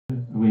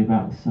Are we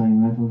about the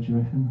same level, do you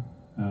reckon?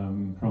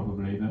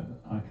 Probably, but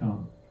I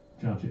can't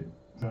judge it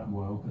that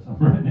well because I'm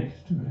right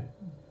next to it.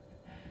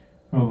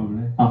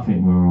 Probably. I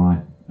think we're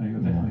alright. No, you're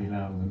definitely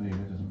louder than me,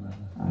 that doesn't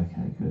matter.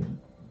 Okay, good.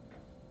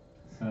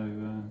 So,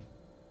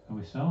 are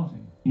we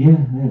starting?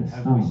 Yeah, let's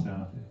Have start. we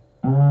started?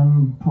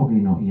 Probably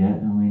not yet.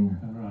 I mean.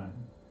 Alright.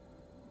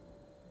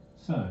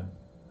 So,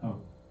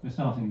 we're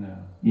starting now.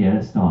 Yeah,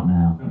 let's start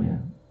now.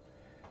 Brilliant.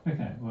 Yeah.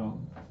 Okay, well,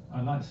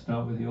 I'd like to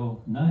start with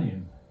your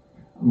name.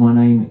 My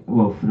name,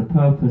 well, for the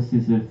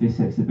purposes of this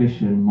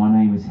exhibition, my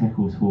name is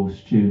Heckel's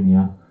Horse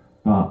Jr.,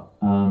 but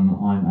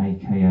I'm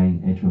AKA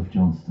Edgeworth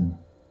Johnstone.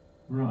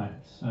 Right,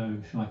 so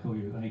shall I call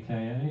you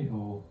AKA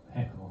or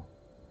Heckel?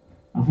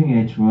 I think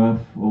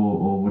Edgeworth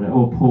or whatever,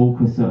 or Paul,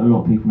 because a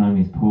lot of people know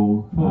me as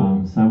Paul.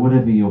 So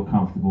whatever you're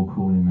comfortable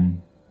calling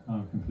me.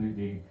 I'm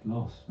completely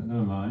lost, but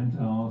never mind,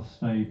 I'll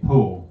say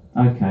Paul.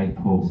 Okay,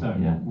 Paul. So,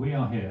 yeah. We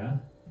are here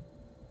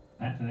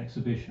at an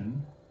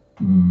exhibition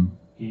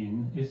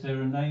in, is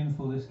there a name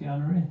for this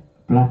gallery?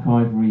 Black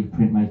Ivory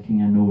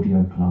Printmaking and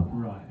Audio Club.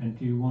 Right, and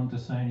do you want to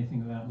say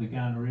anything about the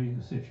gallery,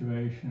 the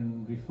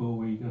situation, before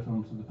we get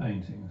on to the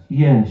paintings?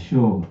 Yeah,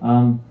 sure.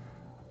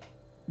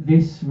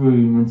 This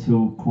room,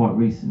 until quite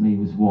recently,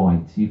 was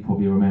white. You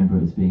probably remember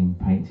it as being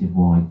painted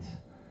white.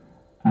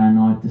 And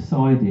I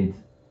decided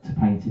to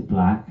paint it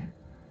black.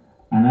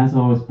 And as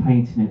I was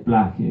painting it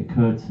black, it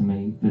occurred to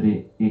me that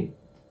it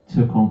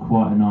took on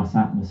quite a nice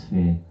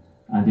atmosphere.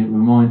 And it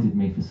reminded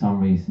me, for some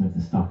reason, of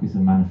the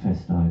Stuckism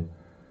manifesto.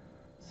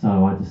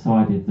 So I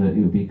decided that it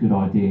would be a good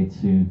idea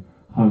to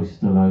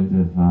host a load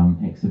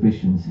of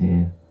exhibitions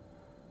here.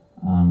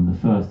 The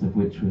first of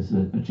which was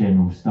a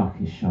general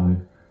Stuckist show.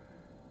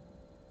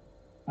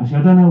 Actually,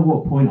 I don't know at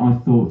what point I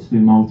thought to do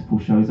multiple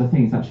shows. I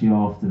think it's actually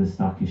after the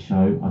Stuckist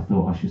show. I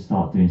thought I should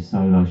start doing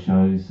solo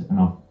shows, and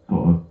I've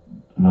got a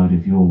load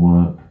of your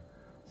work.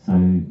 So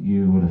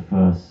you were the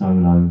first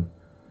solo.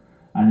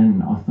 And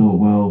then I thought,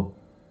 well,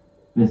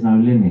 there's no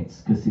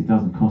limits because it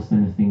doesn't cost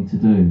anything to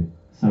do.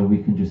 So we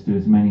can just do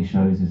as many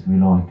shows as we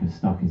like of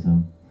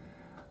Stuckism.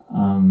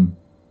 And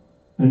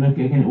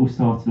again, it all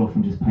started off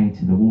from just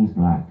painting the walls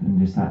black, and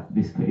just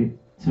it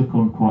took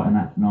on quite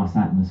a nice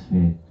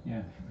atmosphere.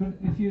 Yeah, but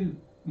if you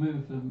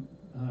move the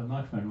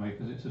microphone away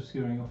because it's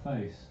obscuring your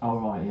face. Oh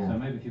right, yeah. So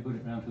maybe if you put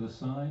it round to the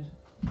side.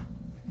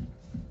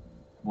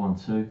 1,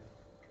 2.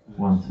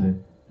 1, 2.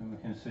 And we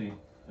can see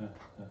the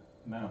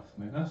mouth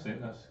move. That's it,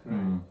 that's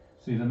great.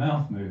 See the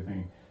mouth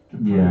moving to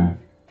prove.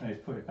 Let's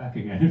put it back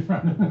again in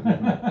front of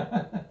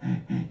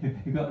them.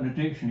 You've got an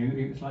addiction,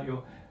 it's like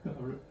you've got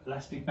an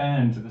elastic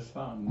band to the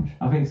sponge.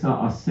 I think so.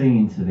 I sing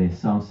into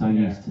this, so I'm so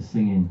used to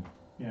singing.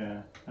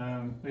 Yeah,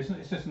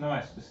 it's just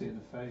nice to see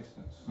the face.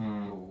 That's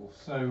cool.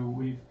 So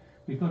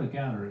we've got a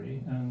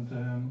gallery, and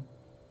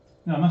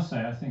no, I must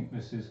say I think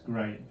this is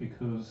great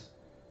because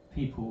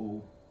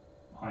people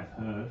I've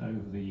heard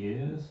over the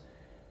years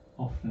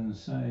often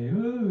say,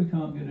 "Oh, we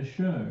can't get a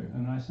show,"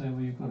 and I say,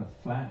 "Well, you've got a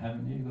flat,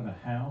 haven't you? You've got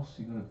a house,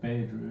 you've got a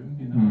bedroom,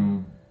 you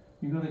know,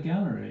 you've got a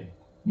gallery."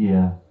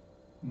 Yeah.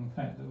 In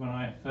fact, when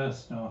I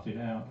first started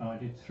out, I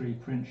did 3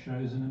 print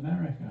shows in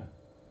America.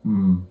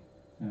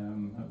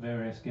 At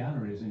various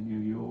galleries in New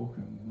York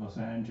and Los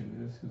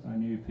Angeles, because I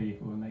knew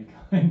people, and they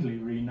kindly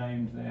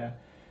renamed their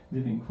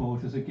living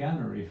quarters a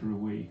gallery for a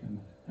week and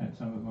had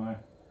some of my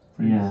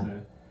prints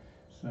there.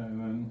 So,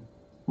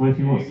 well, if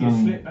you want you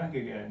slip back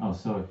again. Oh,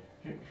 sorry.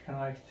 Can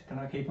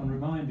I keep on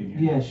reminding you?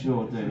 Yeah,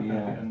 sure, it's do. a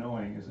bit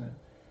annoying, isn't it?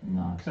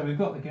 No. So we've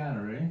got the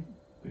gallery,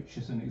 which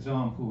is an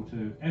example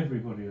to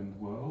everybody in the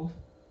world,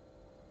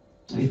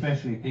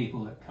 especially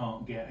people that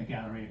can't get a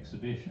gallery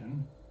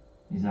exhibition.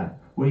 Exactly.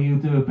 Well, you'll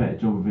do a better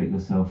job of it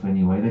yourself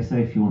anyway. They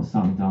say if you want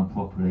something done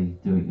properly,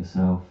 do it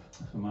yourself.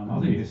 That's what my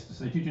mother used to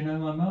say. Did you know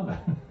my mother?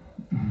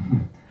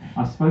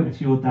 I spoke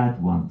to your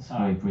dad once,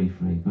 very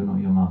briefly, but not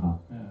your mother.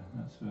 Yeah,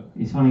 that's what...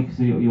 It's funny because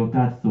your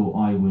dad thought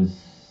I was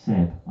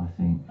Seb, I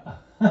think.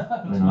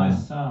 That's my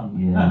son.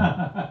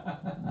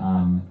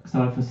 Yeah.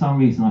 So for some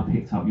reason I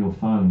picked up your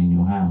phone in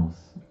your house.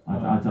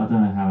 I don't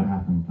know how it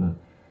happened,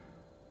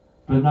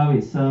 but no,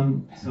 it's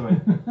sorry.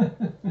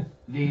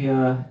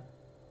 The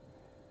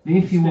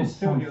if you want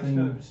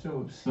something,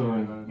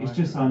 sorry, it's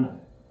just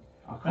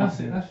that's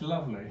it. That's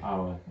lovely.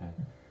 Oh, okay.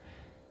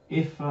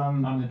 If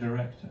I'm the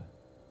director.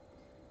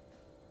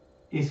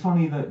 It's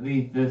funny that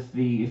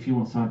the if you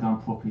want something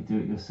done properly, do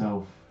it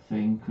yourself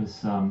thing,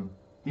 because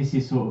this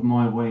is sort of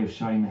my way of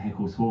showing the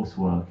Heckel's horse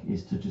work,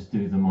 is to just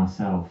do them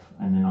myself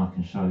and then I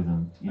can show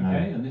them. You know.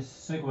 Okay, and this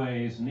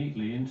segues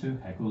neatly into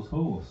Heckel's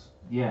horse.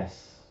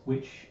 Yes.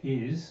 Which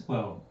is,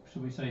 well,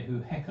 shall we say who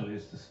Heckel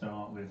is to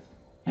start with?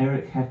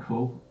 Eric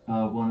Heckel,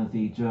 one of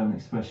the German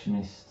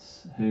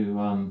expressionists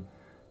who,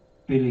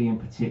 Billy in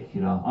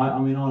particular, I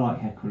mean I like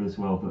Heckel as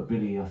well, but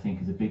Billy I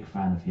think is a big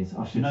fan of his.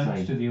 I should say.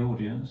 Notes to the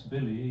audience,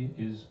 Billy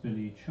is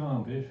Billy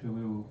Childish, who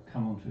we will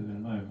come on to in a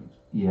moment.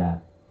 Yeah,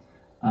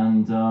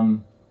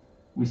 and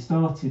we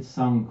started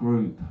some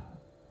group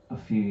a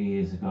few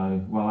years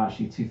ago, well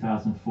actually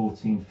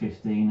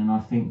 2014-15, and I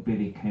think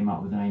Billy came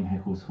up with the name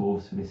Heckel's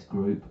Horse for this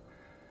group.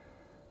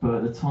 but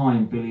at the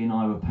time, Billy and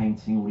I were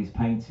painting all these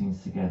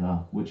paintings together,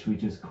 which we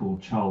just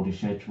called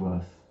Childish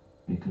Edgeworth,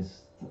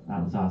 because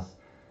that was us.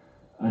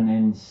 And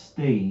then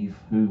Steve,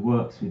 who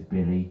works with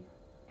Billy,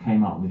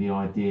 came up with the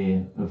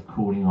idea of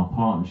calling our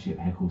partnership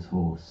Heckel's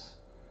Horse.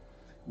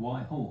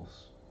 Why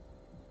horse?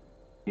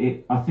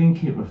 I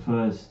think it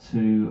refers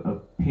to a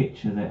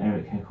picture that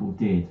Eric Heckel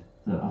did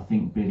that I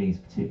think Billy's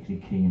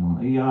particularly keen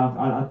on.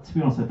 Yeah, to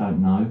be honest, I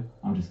don't know.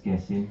 I'm just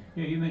guessing.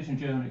 Yeah, you mentioned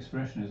German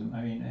Expressionism.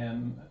 I mean,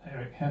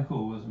 Eric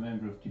Heckel was a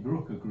member of Die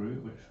Brücke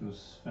group, which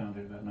was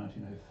founded about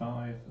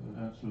 1905.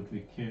 Ernst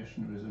Ludwig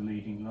Kirchner was a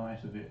leading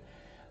light of it,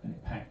 and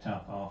it packed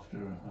up after,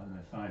 I don't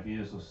know, 5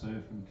 years or so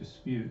from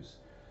disputes.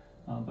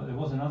 But there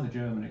was another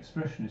German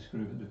Expressionist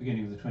group at the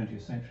beginning of the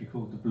 20th century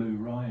called the Blue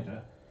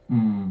Rider,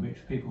 which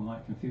people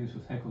might confuse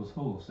with Heckel's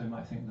Horse. They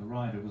might think the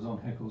rider was on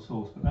Heckel's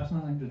horse, but that's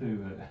nothing to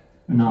do with it.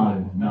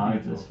 No,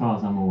 as far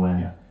as I'm aware.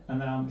 Yeah.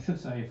 And I should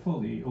say,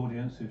 for the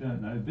audience who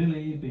don't know,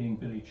 Billy, being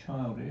Billy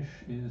Childish,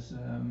 is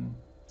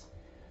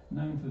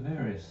known for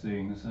various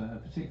things,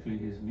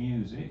 particularly his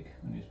music,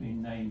 and he's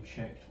been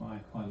name-checked by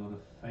quite a lot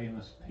of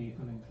famous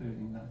people,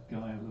 including that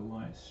guy with the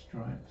white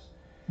stripes,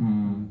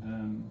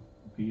 and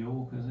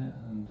Bjork, is it,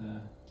 and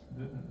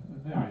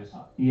various.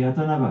 Yeah, I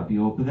don't know about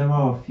Bjork, but there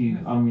are a few.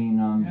 I mean,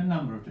 a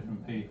number of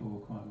different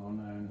people, quite well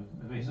known.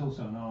 He's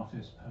also an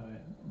artist,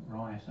 poet,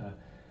 writer.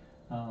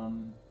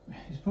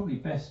 He's probably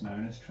best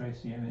known as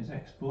Tracy Emin's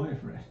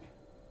ex-boyfriend,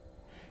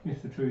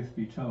 if the truth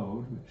be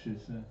told, which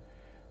is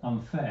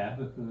unfair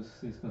because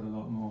he's got a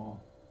lot more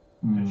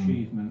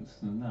achievements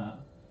than that.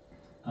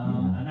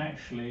 And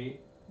actually,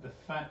 the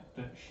fact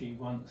that she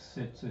once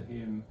said to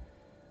him,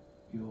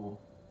 "Your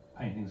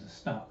paintings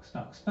are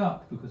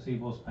stuck," because he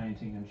was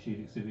painting and she'd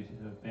exhibited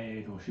her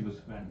bed, or she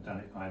hadn't done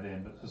it by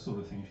then, but the sort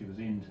of thing she was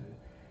into.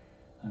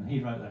 And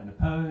he wrote that in a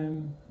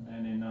poem, and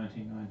then in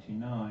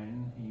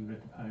 1999 he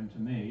read the poem to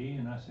me,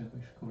 and I said we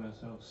should call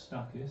ourselves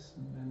Stuckists,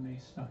 and then the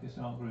Stuckist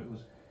art group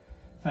was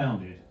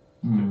founded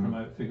to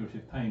promote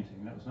figurative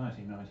painting. That was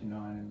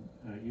 1999,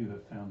 and you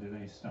have founded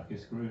a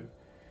Stuckist group.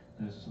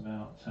 There's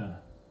about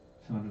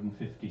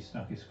 250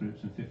 Stuckist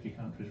groups in 50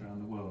 countries around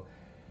the world.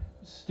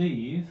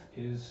 Steve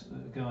is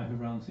the guy who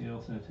runs the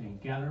L13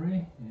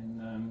 gallery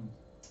in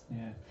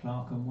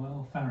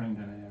Clerkenwell,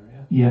 Farringdon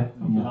area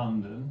of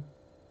London.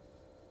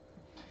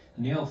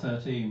 And the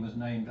L13 was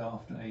named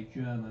after a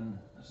German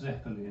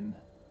Zeppelin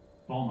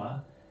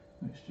bomber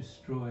which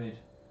destroyed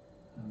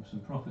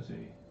some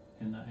property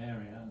in that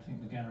area. I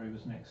think the gallery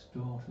was next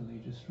door to the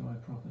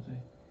destroyed property.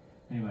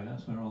 Anyway,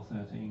 that's where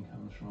L13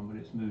 comes from, but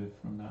it's moved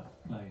from that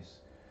place.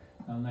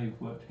 And they've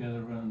worked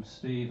together, and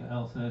Steve at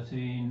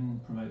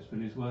L13 promotes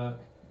Billy's work.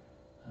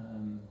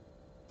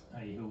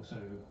 He also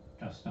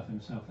does stuff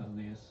himself, doesn't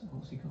he?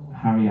 What's he called?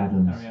 Harry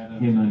Adams.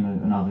 Him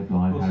and another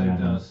guy. Also Harry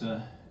Adams. does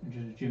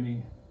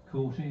Jimmy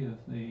Courty of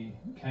the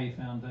K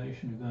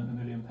Foundation, who earned £1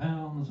 million,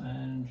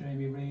 and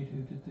Jamie Reid,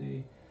 who did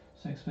the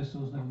Sex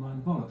Pistols'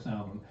 Nevermind the Bollocks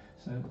album.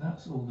 So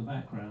that's all the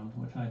background,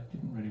 which I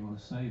didn't really want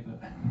to say, but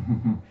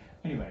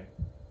anyway.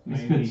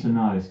 It's good to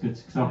know. It's good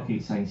because I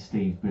keep saying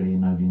Steve, Billy,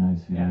 and nobody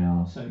knows who they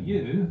are. So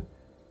you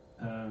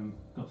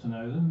got to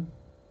know them,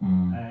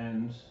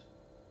 and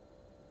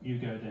you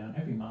go down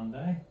every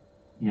Monday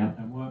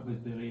and work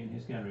with Billy in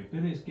his gallery.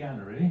 Billy's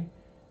gallery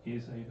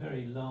is a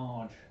very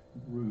large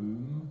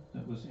room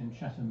that was in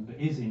Chatham, that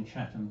is in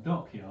Chatham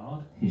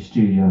Dockyard. His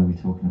studio we're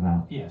talking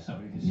about. Yeah,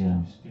 sorry,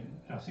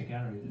 that's a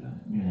gallery, did I?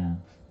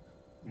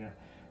 Yeah.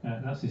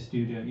 That's his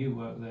studio. You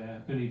work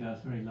there. Billy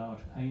does very large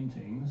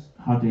paintings.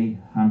 Huddy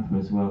Hamper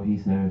as well.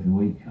 He's there every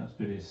week. That's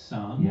Billy's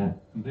son. Yeah.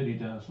 And Billy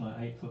does like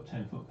 8-foot,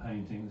 10-foot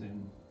paintings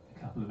in a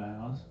couple of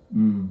hours.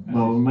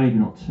 Well, maybe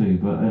not two,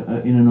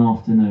 but in an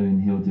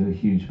afternoon he'll do a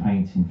huge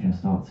painting from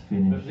start to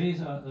finish. But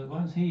these are the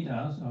ones he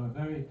does are a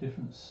very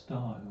different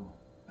style.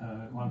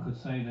 One could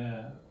say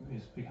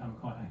it's become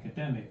quite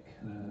academic.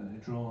 They're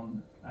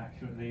drawn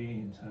accurately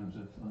in terms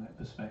of like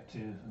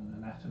perspective and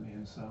anatomy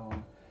and so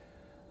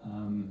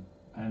on.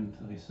 And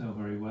they sell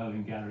very well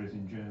in galleries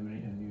in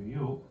Germany and New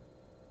York.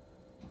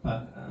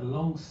 But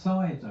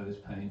alongside those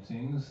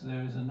paintings,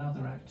 there is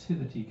another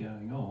activity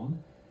going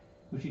on,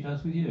 which he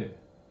does with you.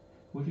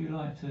 Would you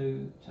like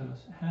to tell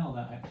us how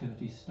that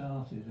activity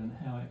started and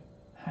how it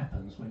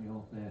happens when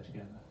you're there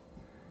together?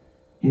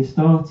 It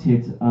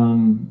started,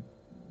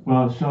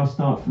 well, shall I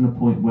start from the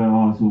point where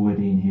I was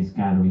already in his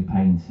gallery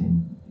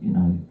painting,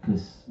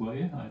 because... Were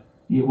you?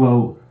 Yeah,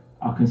 well,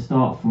 I can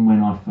start from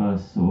when I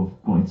first sort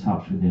of got in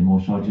touch with him, or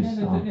shall I just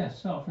start? Yeah,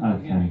 start from the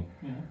beginning.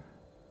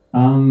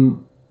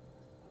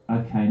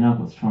 Okay, now I've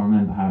got to try and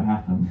remember how it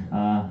happened.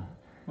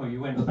 Well, you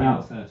went to the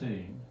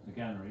L13, the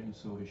gallery, and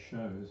saw his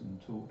shows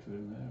and talked to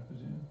him there, I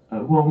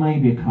presume. Well,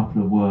 maybe a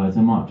couple of words.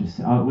 I might just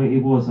say,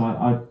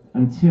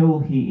 until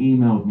he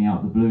emailed me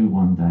out the blue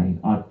one day,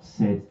 I'd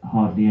said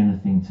hardly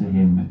anything to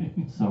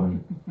him. Sorry.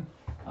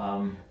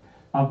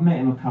 I've met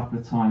him a couple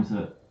of times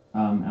at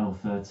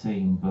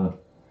L13, but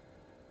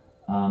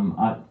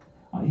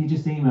he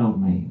just emailed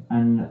me,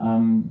 and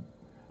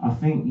I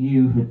think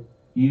you had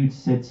you'd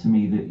said to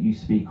me that you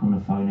speak on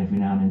the phone every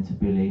now and then to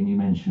Billy, and you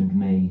mentioned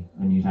me,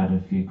 and you'd had a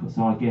few.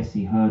 So I guess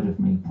he heard of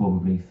me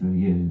probably through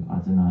you. I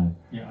don't know.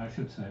 Yeah, I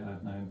should say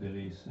I've known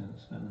Billy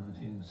since about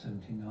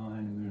 1979,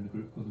 and we were in a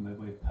group called the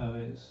Medway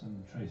Poets,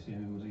 and Tracy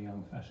Owen was a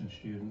young fashion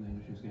student,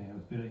 and she was going out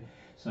with Billy.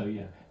 So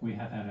yeah, we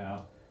have had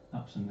our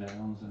ups and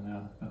downs,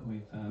 but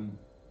we've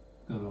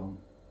got on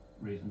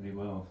reasonably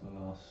well for the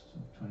last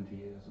 20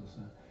 years or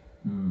so.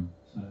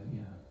 So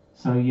yeah.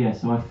 So yeah,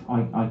 so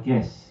I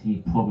guess he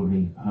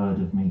probably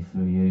heard of me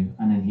through you,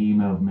 and then he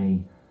emailed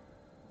me,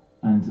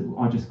 and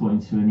I just got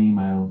into an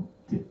email,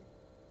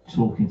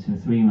 talking to him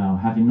through email,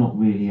 having not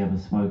really ever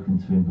spoken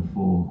to him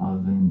before,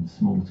 other than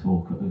small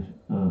talk at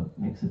an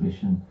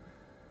exhibition.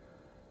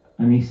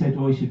 And he said,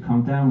 "Oh, you should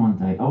come down one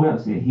day." Oh, that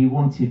was it. He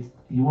wanted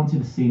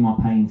to see my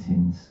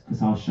paintings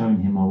because I was showing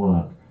him my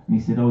work, and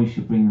he said, "Oh, you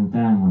should bring them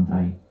down one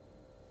day."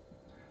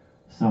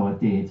 So I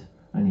did,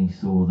 and he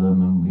saw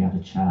them, and we had a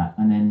chat,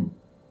 and then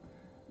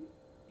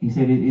he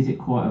said, "Is it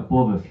quite a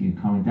bother for you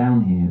coming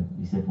down here?"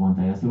 He said one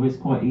day. I said, "Well, it's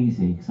quite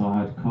easy because I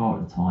had a car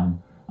at the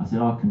time." I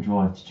said, "I can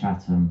drive to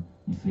Chatham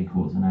in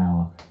 3/4 an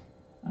hour."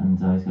 And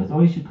he goes,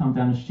 "Oh, you should come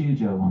down the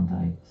studio one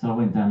day." So I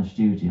went down the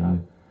studio,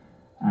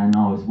 and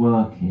I was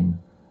working,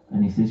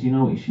 and he says, "You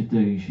know what you should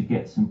do? You should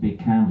get some big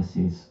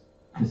canvases,"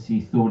 because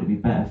he thought it'd be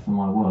better for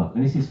my work.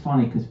 And this is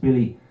funny because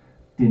Billy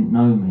didn't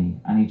know me,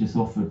 and he just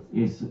offered.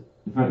 He's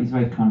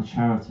very kind of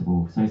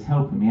charitable, so he's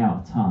helping me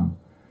out a ton.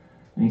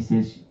 And he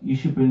says, you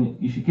should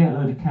get a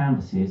load of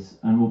canvases,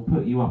 and we'll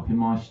put you up in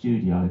my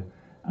studio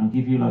and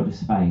give you a load of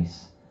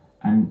space.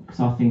 And because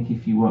I think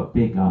if you work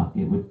bigger,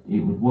 it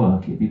would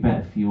work. It'd be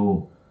better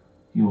for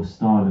your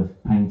style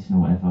of painting or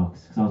whatever.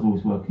 Because I was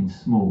always working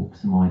small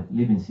because of my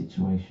living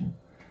situation.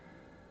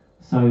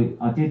 So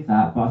I did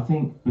that, but I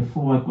think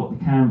before I got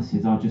the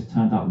canvases, I just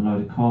turned up with a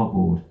load of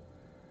cardboard,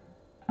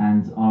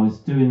 and I was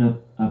doing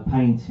a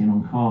painting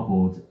on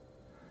cardboard.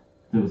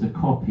 There was a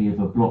copy of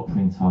a block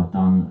print I'd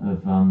done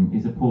of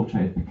it's a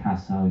portrait of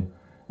Picasso,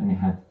 and it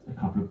had a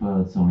couple of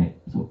birds on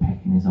it, sort of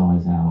pecking his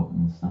eyes out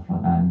and stuff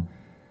like that. And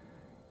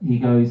he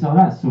goes, "Oh,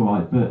 that's all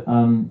right," but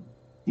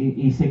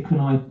he said, "Can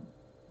I?"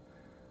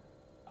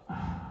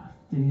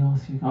 Did he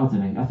ask you? I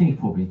don't know. I think he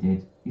probably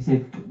did. He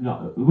said,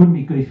 like, "It wouldn't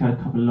be good if you had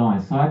a couple of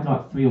lines." So I had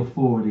like 3 or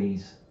 4 of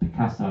these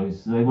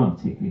Picassos. So they weren't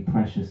particularly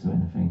precious or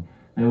anything.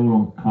 They're all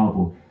on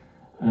cardboard,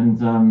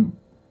 and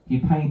he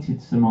painted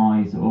some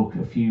eyes or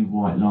a few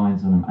white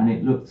lines on them, and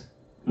it looked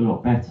a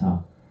lot better.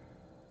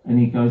 And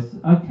he goes,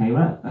 "Okay,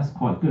 well that's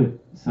quite good."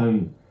 So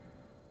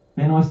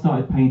then I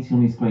started painting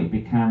on these great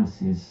big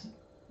canvases,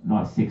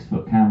 like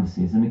 6-foot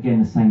canvases, and again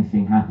the same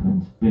thing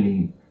happened.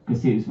 Billy,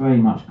 because it was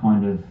very much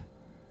kind of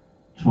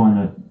trying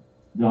to.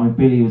 I mean,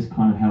 Billy was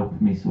kind of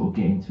helping me sort of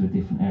get into a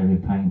different area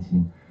of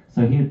painting.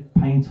 So he'd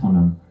paint on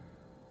them,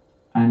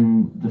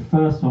 and the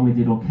first one we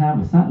did on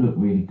canvas, that looked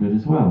really good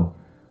as well.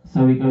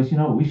 So he goes, "You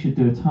know what, we should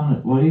do a ton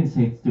of," well, he didn't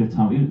say to do a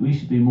ton, we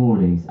should do more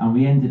of these. And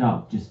we ended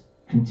up just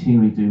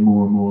continually doing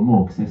more and more and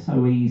more because they're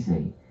so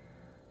easy.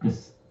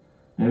 Because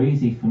they're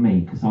easy for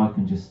me because I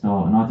can just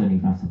start and I don't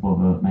even have to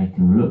bother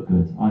making them look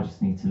good. I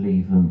just need to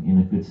leave them in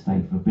a good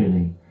state for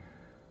Billy.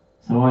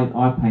 So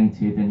I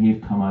painted, and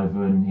he'd come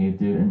over and he'd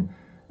do it.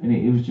 And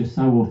it was just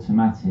so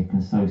automatic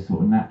and so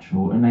sort of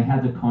natural. And they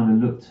had a kind of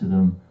look to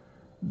them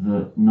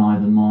that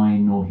neither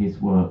mine nor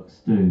his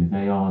works do.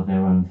 They are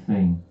their own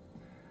thing.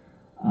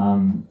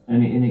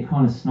 And it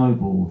kind of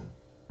snowballed,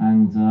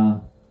 and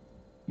 9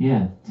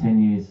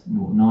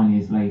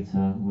 years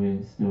later,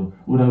 we're still.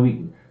 Although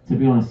to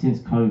be honest, since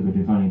COVID,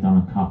 we've only done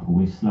a couple.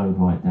 We've slowed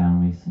right down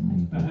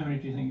recently. But how many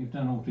do you think you've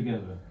done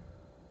altogether?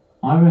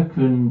 I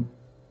reckon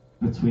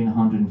between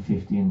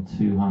 150 and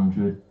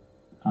 200.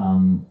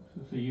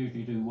 So you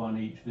usually do one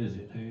each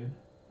visit, do you?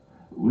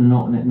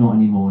 Not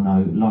anymore.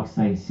 No, like I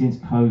say, since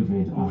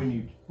COVID. Or when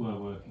you were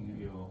working at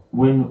your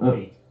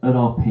peak? At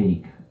our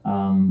peak.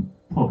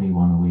 Probably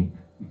one a week,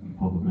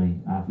 probably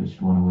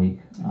averaged one a week.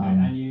 Okay,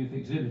 and you've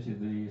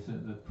exhibited these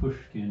at the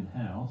Pushkin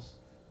House.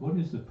 What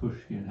is the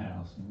Pushkin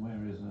House, and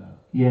where is that?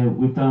 Yeah,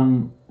 we've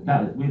done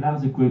that. That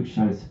was a group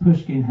show. The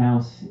Pushkin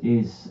House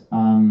is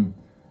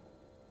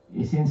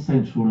it's in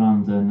central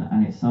London,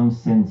 and it's some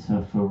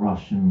centre for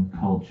Russian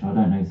culture. I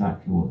don't know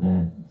exactly what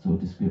their sort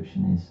of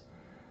description is,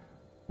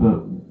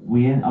 but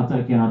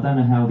I don't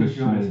know how this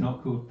show. It's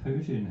not called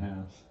Putin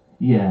House.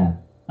 Yeah.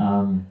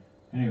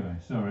 Anyway,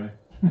 sorry.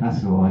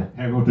 That's all right.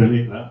 Okay, we'll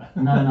delete that.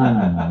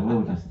 No.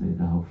 We'll just do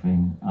the whole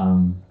thing.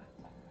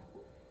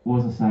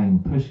 What was I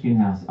saying? Pushkin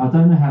House. I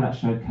don't know how that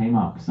show came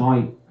up because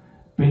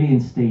Billy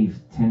and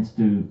Steve tend to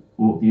do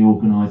the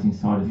organising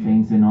side of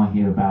things, and I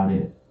hear about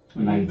it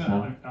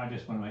later. I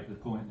just want to make the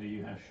point that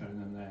you have shown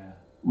them there.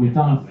 We've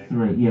done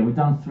 3. Yeah, we've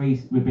done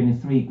 3. We've been in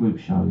 3 group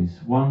shows.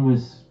 One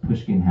was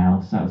Pushkin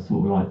House. That was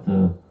sort of like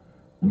the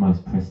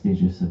most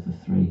prestigious of the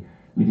 3.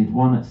 We did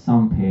one at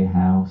Sunpier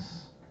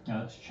House.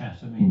 That's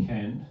Chatham in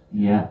Kent.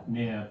 Yeah.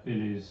 Near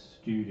Billy's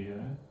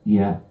studio.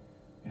 Yeah.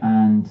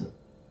 And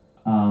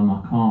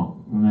I can't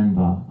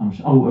remember.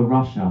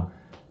 Russia.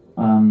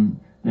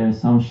 There's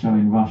some show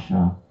in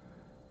Russia.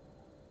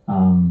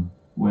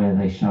 where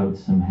they showed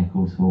some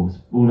Heckel's horse.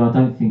 Although I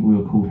don't think we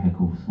were called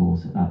Heckel's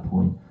horse at that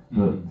point,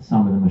 but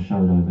some of them are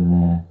showed over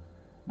there.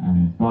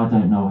 And but I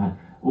don't know how.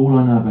 All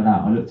I know about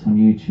that, I looked on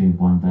YouTube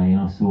one day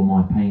and I saw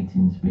my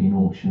paintings being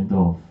auctioned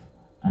off,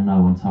 and no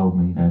one told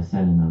me they were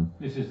selling them.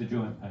 This is the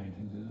joint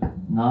paintings, is it?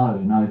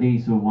 No,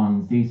 these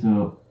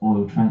are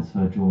oil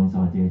transfer drawings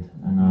I did,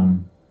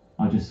 and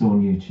I just saw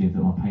on YouTube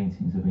that my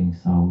paintings are being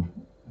sold.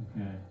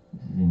 Okay.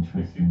 This is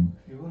interesting.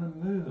 If you want to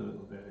move a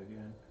little bit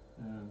again.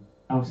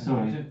 Oh,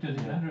 sorry. Does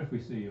it matter if we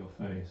see your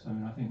face? I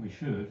mean, I think we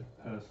should,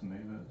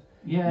 personally, but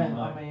Yeah, we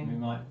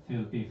might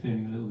be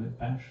feeling a little bit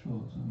bashful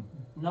or something.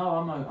 No,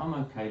 I'm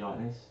okay like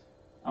this.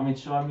 I mean,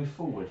 shall I move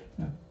forward?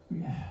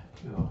 Yeah,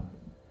 sure.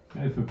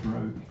 Go for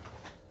broke.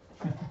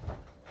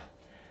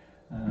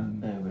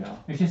 There we are.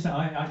 It's just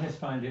I just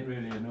find it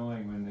really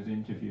annoying when there's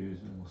interviews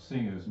or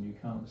singers and you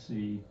can't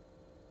see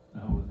the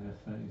whole of their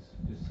face.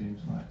 It just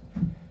seems like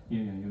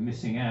you're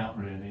missing out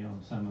really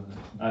on some of the.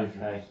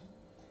 Okay.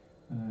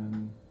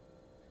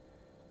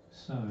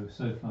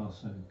 So far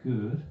so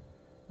good.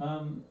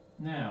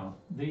 Now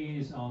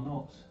these are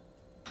not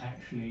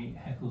actually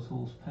Heckel's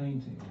horse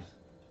paintings.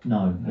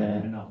 No,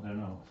 they're not. They're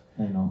not.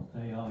 They're not.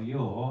 They are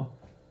your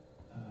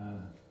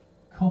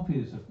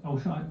copies of. Oh,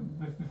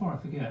 before I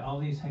forget, are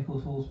these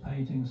Heckel's horse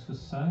paintings for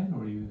sale,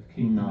 or are you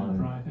keeping them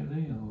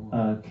privately?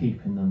 Or?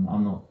 Keeping them.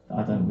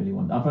 I don't really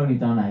want. I've only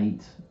done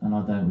 8, and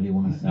I don't really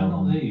want to sell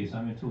them. Not these.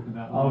 I mean, talking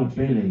about. Oh,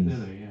 Billy's.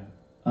 Billy, yeah.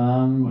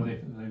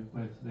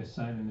 Were they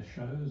selling the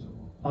shows,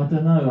 or? I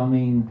don't know. I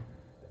mean.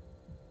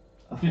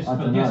 Just for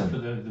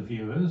the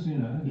viewers, you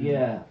know.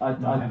 Yeah, I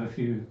have a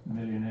few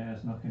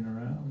millionaires knocking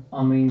around.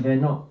 I mean, they're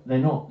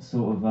not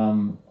sort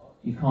of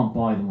you can't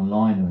buy them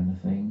online or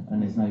anything,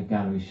 and there's no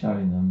gallery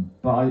showing them.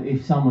 But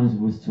if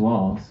someone was to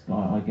ask,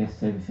 I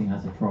guess everything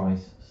has a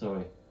price.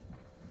 Sorry.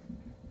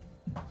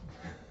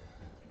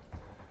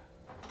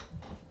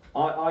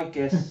 I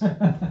guess.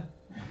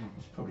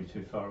 It's probably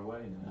too far away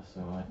now. That's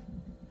all right.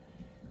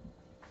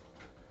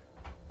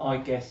 I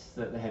guess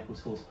that the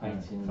Heckel's horse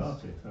paintings. Far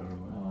too far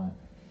away. All right.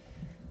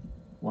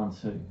 1,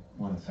 2,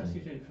 1, 2. Perhaps you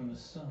did it from the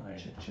side.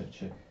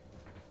 Check.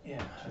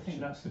 Yeah, I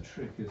think that's the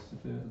trick, is to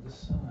do it at the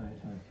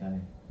side.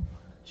 Okay.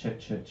 Check.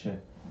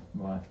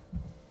 Right.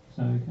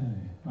 So okay.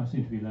 I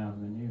seem to be louder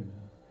than you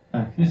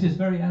now. Okay. This is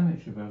very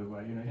amateur, by the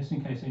way. You know, just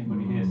in case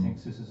anybody here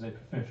thinks this is a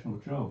professional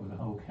job with a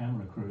whole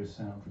camera crew,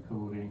 sound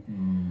recording,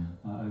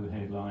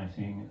 overhead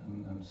lighting,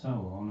 and so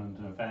on, and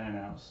a van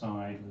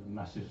outside with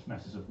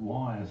masses of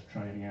wires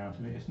trailing out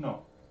of it. It's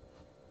not.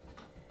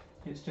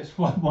 It's just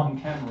one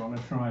camera on a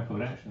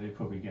tripod. Actually, you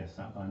probably guessed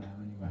that by now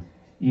anyway.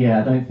 Yeah,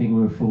 I don't think we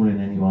were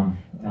fooling anyone.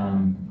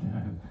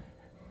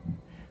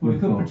 We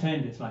could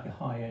pretend it's like a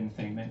high-end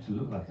thing meant to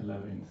look like a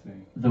low-end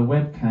thing. The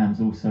webcams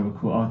also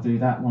record. I'll do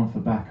that one for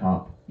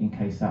backup in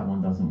case that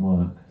one doesn't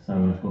work. So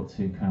we've got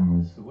 2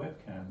 cameras. The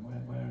webcam,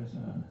 where is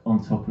that?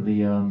 On top of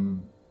the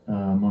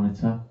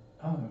monitor.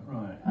 Oh,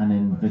 right. And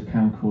then the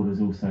camcorder's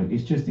also.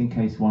 It's just in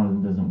case one of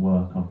them doesn't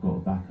work, I've got a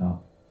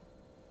backup.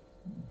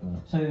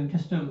 So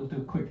just do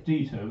a quick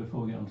detour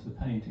before we get onto the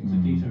paintings. A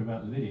detour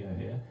about the video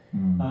here.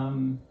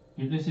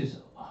 If this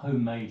is a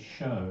homemade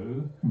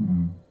show,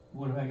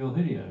 what about your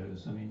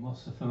videos? I mean,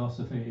 what's the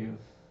philosophy of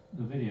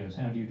the videos?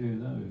 How do you do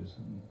those?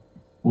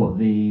 What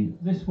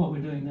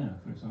we're doing now,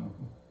 for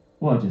example.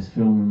 Well, I just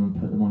film them and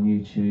put them on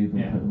YouTube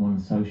and put them on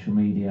social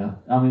media.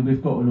 I mean,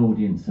 we've got an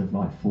audience of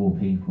like 4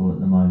 people at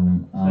the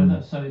moment.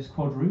 So it's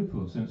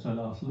quadrupled since I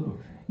last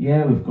looked.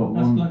 Yeah, we've got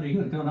That's one. Bloody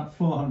good, gone up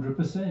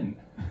 400%.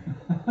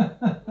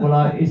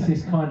 Well,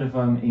 it's kind of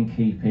in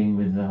keeping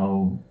with the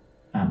whole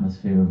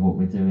atmosphere of what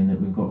we're doing that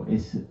we've got.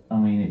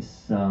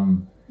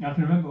 I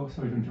can remember,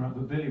 sorry to interrupt,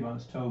 but Billy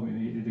once told me that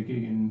he did a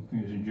gig he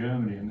was in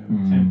Germany, and there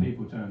were 10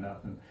 people turned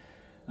up, and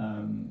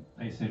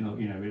they said, look,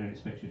 you know, we don't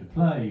expect you to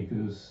play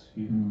because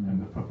you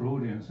have a proper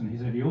audience. And he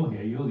said, you're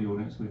here, you're the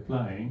audience we're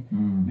playing.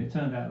 And it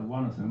turned out that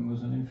one of them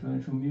was an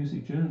influential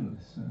music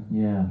journalist.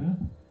 Yeah,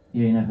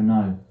 you never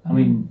know. I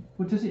mean,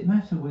 well, does it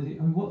matter with it?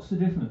 I mean, what's the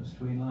difference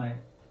between like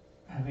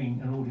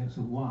having an audience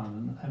of 1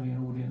 and having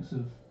an audience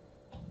of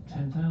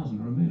 10,000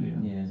 or 1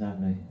 million? Yeah,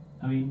 exactly.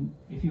 I mean,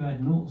 if you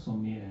add noughts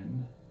on the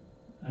end,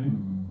 I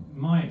mean,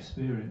 my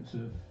experience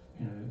of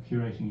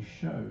curating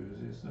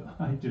shows is that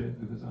I do it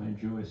because I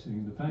enjoy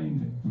seeing the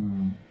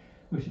painting,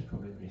 which is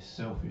probably a very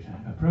selfish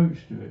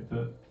approach to it,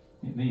 but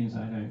it means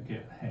I don't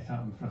get het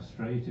up and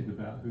frustrated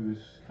about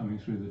who's coming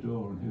through the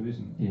door and who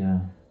isn't. Yeah.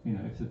 You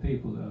know, if the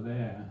people that are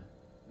there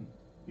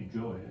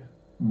enjoy it,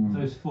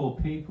 those 4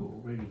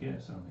 people really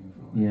get something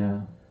from it.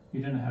 Yeah.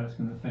 You don't know how it's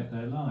going to affect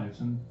their lives,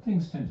 and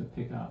things tend to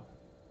pick up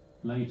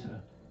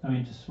later. I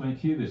mean, just when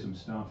Cubism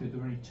started, there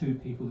were only 2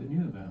 people that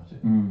knew about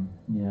it.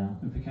 Yeah.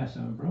 And Picasso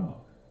and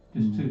Braque,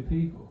 just 2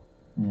 people.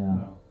 Yeah.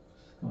 Well,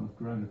 it's kind of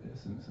grown a bit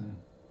since then.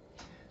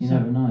 You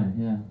never know,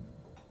 yeah.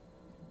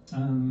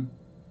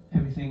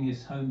 Everything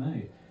is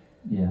homemade.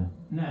 Yeah.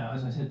 Now,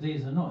 as I said,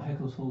 these are not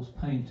Heckel's horse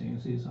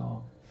paintings, these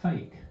are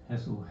fake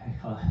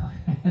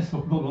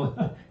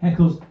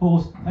Heckel's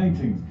horse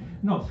paintings.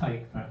 Not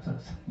fake, perhaps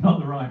that's not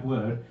the right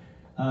word.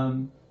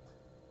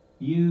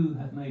 you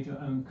have made your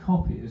own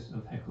copies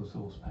of Heckel's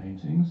horse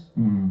paintings.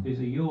 These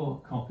are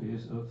your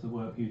copies of the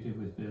work you did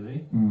with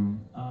Billy.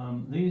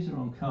 These are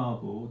on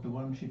cardboard. The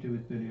ones you do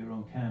with Billy are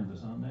on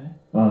canvas, aren't they?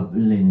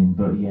 Linen,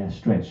 but yeah,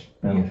 stretched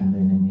Belgian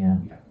linen,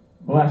 yeah.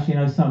 Well, actually,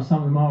 no, some of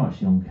them are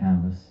actually on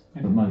canvas,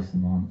 but most of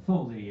them aren't.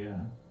 For the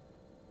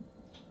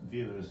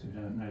viewers who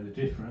don't know the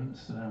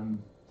difference,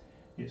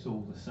 it's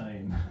all the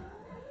same.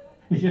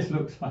 It just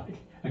looks like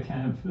a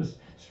canvas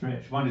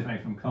stretch. One is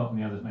made from cotton,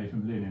 the other's made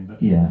from linen,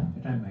 but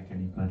it don't make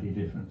any bloody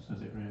difference,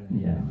 does it really? At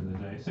the end of the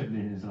day, except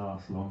linens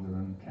last longer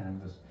than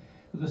canvas.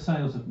 But the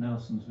sails of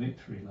Nelson's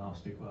Victory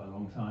lasted quite a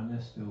long time. They're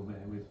still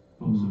there with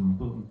lots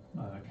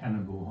of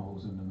cannonball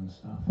holes in them and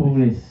stuff.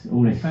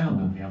 They found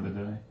them the other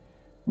day.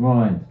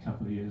 Right. A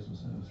couple of years or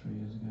so, 3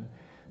 years ago.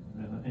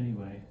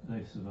 Anyway,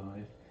 they've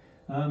survived.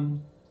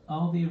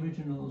 Are the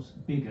originals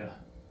bigger?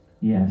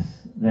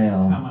 Yes, they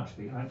are. How much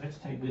bigger? Right, let's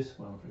take this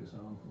one for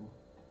example.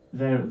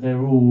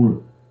 They're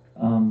all.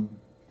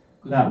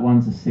 That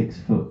one's a 6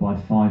 foot by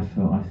 5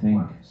 foot, I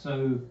think. Right.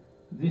 So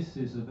this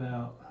is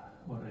about,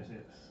 what is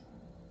it?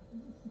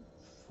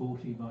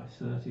 40 by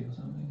 30 or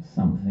something.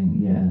 Something,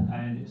 yeah.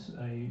 And it's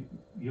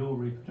your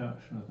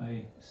reproduction of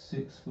a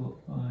 6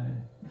 foot by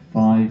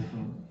 5. Foot.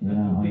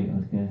 Yeah,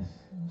 I'd guess.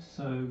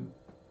 So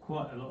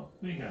quite a lot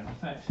bigger. In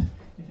fact,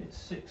 if it's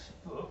 6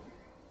 foot,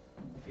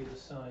 it would be the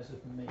size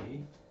of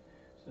me.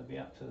 So it'll be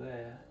up to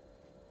there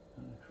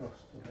and across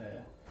to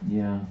there.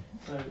 Yeah.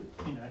 So,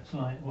 it's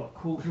like, what,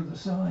 quarter of the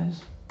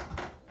size?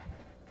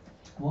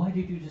 Why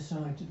did you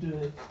decide to do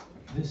it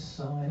this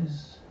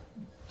size?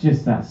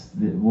 Just that's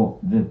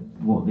what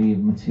the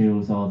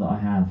materials are that I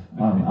have.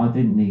 Okay. I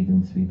didn't need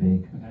them to be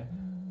big. Okay.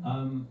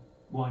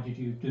 Why did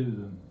you do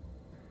them?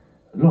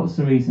 Lots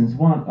of reasons.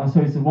 One, I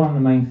suppose one of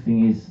the main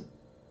thing is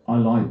I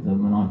like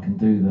them and I can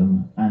do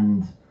them,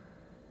 and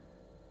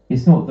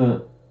it's not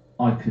that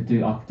I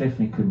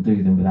definitely couldn't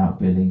do them without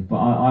Billy, but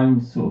I'm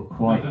sort of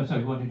quite. No,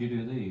 sorry, why did you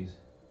do these?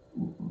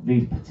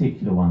 These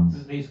particular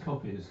ones. These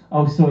copies.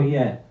 Oh, sorry,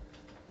 yeah.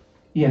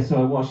 Yeah,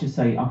 so what I should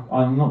say,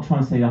 I'm not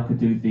trying to say I could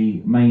do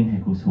the main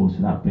Heckel's horse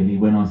without Billy.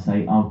 When I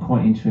say I'm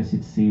quite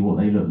interested to see what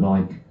they look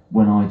like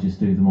when I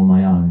just do them on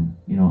my own,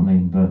 you know what I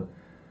mean?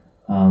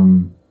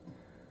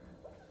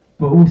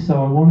 But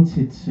also I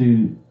wanted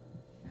to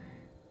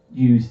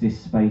use this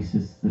space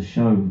as the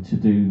show to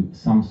do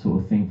some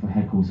sort of thing for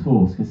Heckel's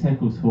horse, because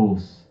Heckel's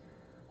horse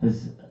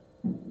has,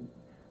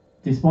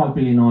 despite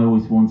Billy and I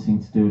always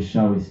wanting to do a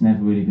show, it's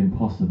never really been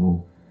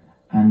possible.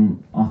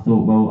 And I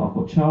thought, well, I've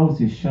got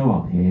Charles's show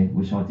up here,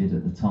 which I did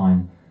at the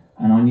time,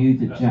 and I knew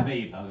that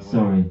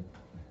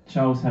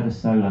Charles had a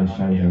solo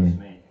show here,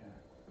 me.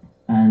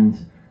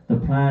 and the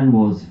plan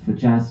was for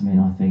Jasmine,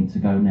 I think, to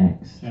go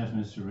next.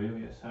 Jasmine's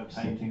surreal. Yes, her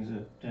paintings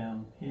are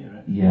down here.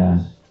 Actually, yeah,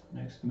 just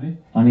next to me.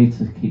 I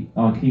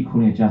keep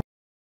calling it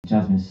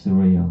Jasmine's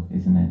surreal,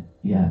 isn't it?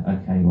 Yeah.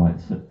 Okay. Right.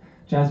 So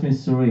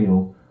Jasmine's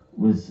surreal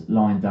was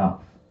lined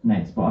up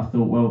next, but I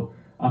thought, well,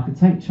 I could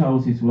take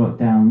Charles's work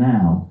down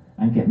now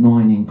and get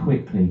mine in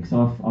quickly, because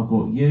I've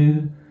got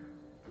you,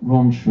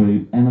 Ron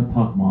Troop, Emma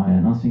Pugmire,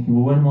 and I was thinking,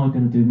 well, when am I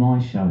going to do my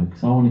show?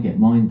 Because I want to get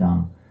mine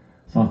done.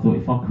 So I thought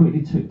if I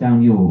quickly took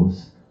down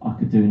yours, I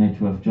could do an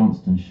Edgeworth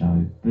Johnstone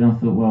show. But then I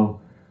thought,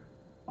 well,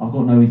 I've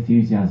got no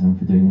enthusiasm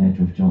for doing an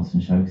Edgeworth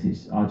Johnstone show,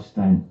 because I just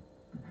don't.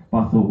 But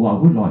I thought what I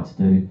would like to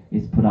do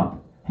is put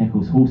up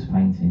Heckel's horse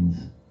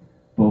paintings.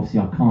 But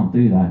obviously I can't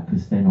do that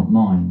because they're not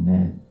mine,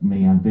 they're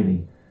me and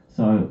Billy.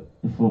 So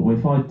I thought, well,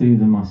 if I do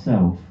them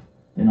myself,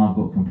 then I've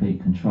got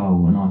complete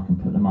control and I can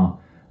put them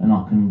up, and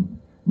I can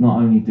not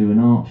only do an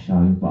art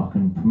show, but I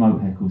can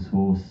promote Heckel's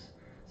horse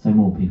so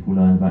more people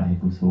learn about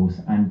Heckel's horse,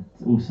 and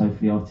also for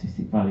the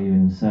artistic value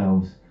in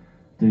themselves,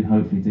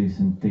 hopefully do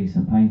some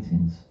decent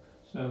paintings.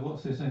 So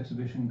what's this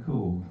exhibition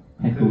called?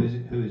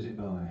 Heckel. Who is it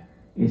by?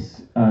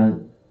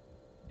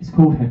 It's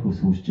called Heckel's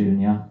Horse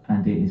Junior,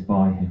 and it is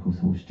by Heckel's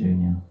Horse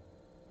Junior.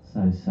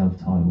 So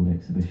self-titled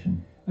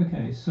exhibition.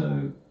 Okay,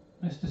 so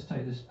let's just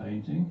take this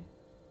painting.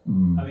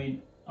 I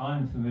mean,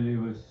 I'm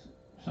familiar with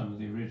some of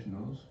the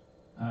originals,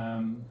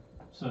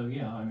 so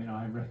yeah, I mean,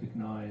 I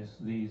recognise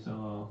these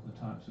are the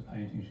types of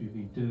paintings you've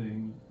been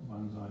doing,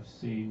 ones I've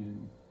seen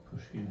in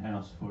Pushkin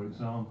House, for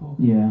example.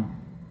 Yeah.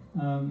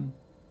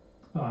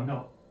 But I'm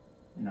not,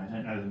 I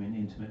don't know them in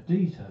intimate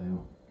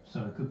detail,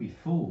 so I could be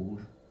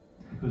fooled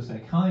because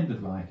they're kind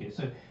of like it.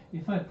 So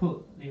if I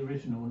put the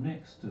original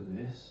next to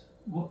this,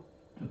 what,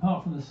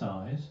 apart from the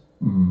size,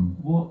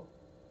 what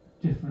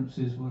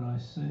differences would I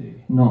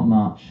see? Not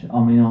much.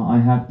 I mean,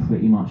 I have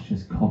pretty much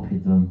just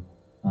copied them.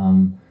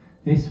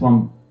 This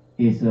one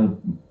is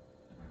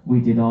we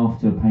did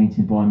after a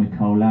painting by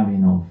Mikhail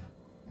Larinov.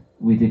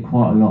 We did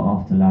quite a lot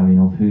after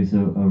Larinov, who's a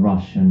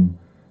Russian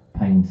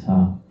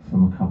painter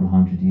from a couple of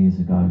 100 years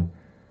ago.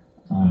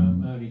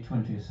 Early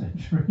 20th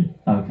century.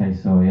 Okay,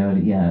 sorry,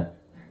 early, yeah.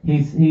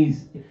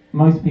 He's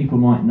most people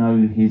might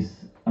know his,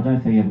 I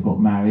don't think he ever got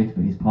married,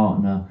 but his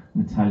partner,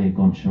 Natalia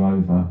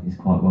Goncharova, is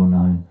quite well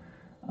known.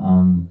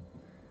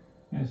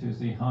 Yes, he was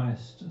the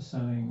highest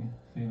selling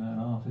female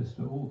artist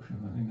at auction,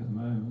 I think, at the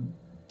moment.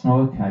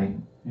 Oh, okay.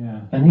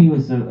 Yeah. And he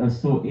was a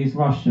sort. He's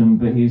Russian,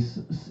 but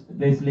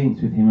there's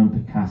links with him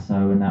and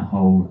Picasso and that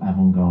whole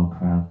avant-garde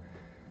crowd.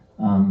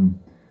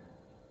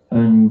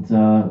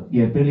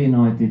 Yeah, Billy and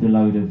I did a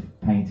load of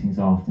paintings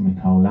after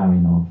Mikhail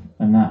Larinov,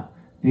 and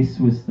this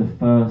was the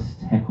first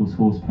Heckel's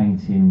horse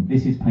painting.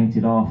 This is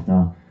painted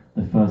after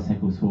the first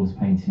Heckel's horse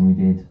painting we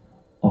did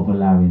of a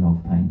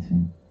Larinov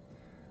painting.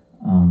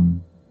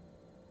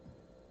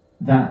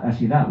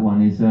 That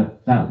one is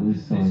that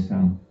was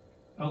sorry.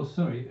 Oh,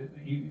 sorry.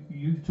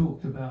 You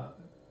talked about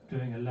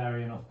doing a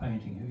Larionov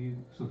painting. Have you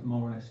sort of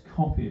more or less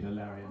copied a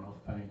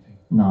Larionov painting?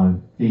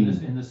 No,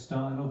 in the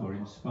style of, or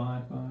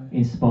inspired by?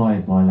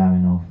 Inspired by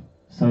Larinov.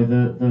 So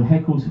the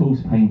Heckel's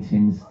horse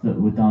paintings that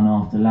were done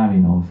after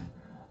Larinov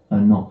are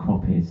not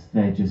copies.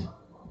 They're just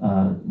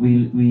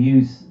we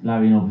use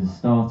Larinov as a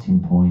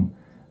starting point,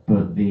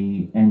 but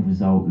the end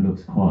result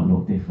looks quite a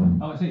lot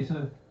different. Oh, I see.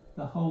 So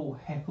the whole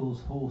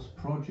Heckel's horse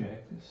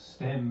project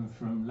stemmed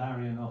from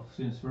Larionov's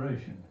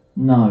inspiration?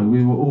 No,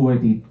 we were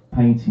already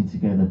painting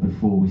together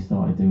before we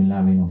started doing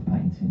Larinov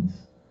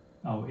paintings.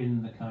 Oh,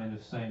 in the kind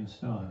of same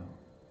style?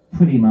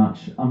 Pretty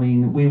much. I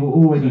mean, we were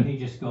already... So he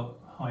just got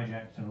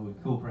hijacked and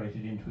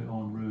incorporated into it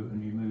en route,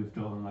 and you moved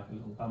on like a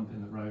little bump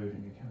in the road,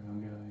 and you carried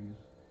on going?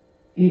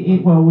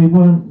 Well,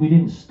 we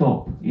didn't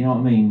stop, you know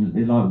what I mean?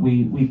 Like,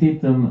 we did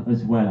them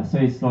as well. So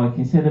it's like,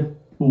 instead of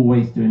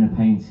always doing a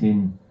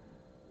painting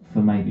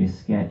for maybe a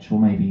sketch, or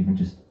maybe even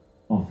just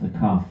off the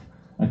cuff,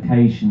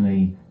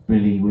 occasionally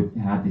Billy would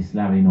have this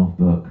Larinov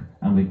book,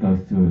 and we'd go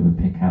through it and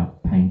pick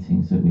out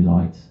paintings that we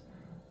liked.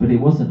 But it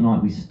wasn't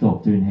like we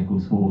stopped doing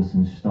Heckel's horse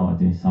and started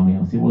doing something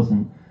else. It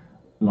wasn't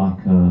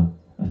like a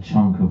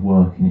chunk of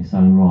work in its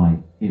own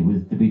right. It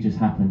was, we just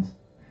happened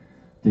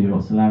to do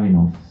lots of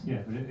Larinovs.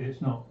 Yeah, but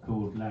it's not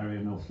called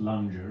Larionov's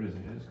Lunger, is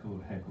it? It's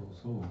called Heckel's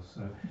horse.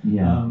 So,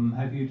 yeah.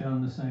 Have you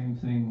done the same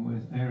thing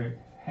with Eric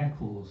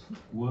Heckel's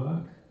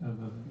work, of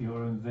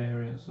your own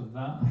variants of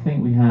that? I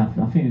think we have.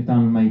 I think we've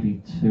done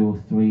maybe 2 or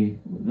 3.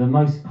 The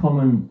most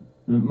common,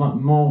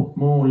 more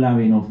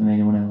Larinov than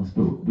anyone else,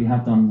 but we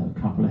have done a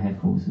couple of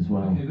Heckels as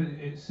well. Okay, but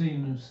it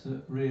seems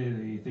that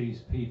really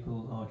these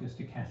people are just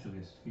a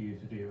catalyst for you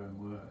to do your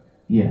own work.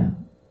 Yeah.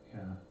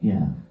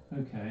 Yeah.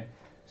 Okay,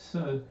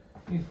 so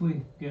if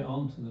we get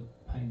on to the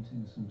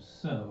paintings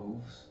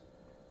themselves,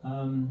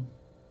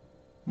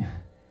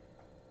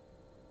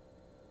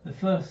 the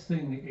first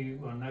thing that you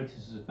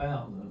notices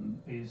about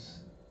them is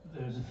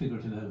there's a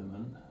figurative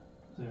element.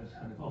 There's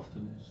kind of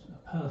often is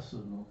a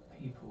person or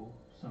people,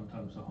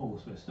 sometimes a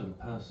horse, but still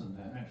a person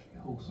there, actually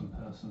a horse and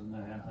person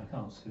there. I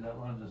can't see that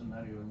one, it doesn't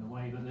matter, you're in the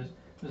way, but there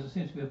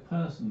seems to be a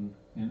person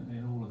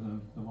in all of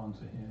them, the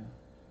ones are here.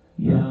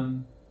 Yeah.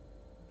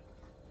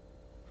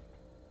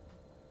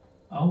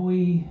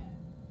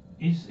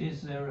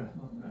 Is there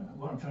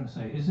what I'm trying to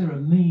say, is there a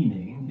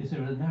meaning, is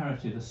there a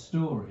narrative, a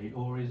story,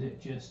 or is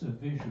it just a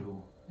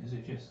visual? Is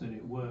it just that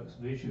it works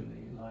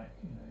visually, like,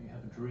 you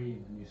have a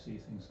dream and you see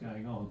things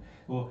going on?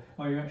 Or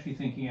are you actually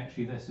thinking,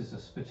 this is a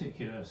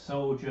particular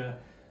soldier,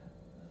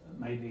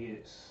 maybe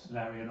it's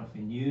Larionov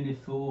in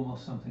uniform or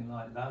something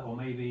like that, or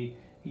maybe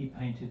he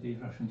painted these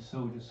Russian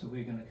soldiers, so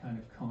we're going to kind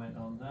of comment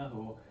on that,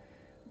 or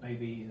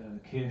maybe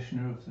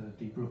Kirchner of the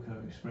Die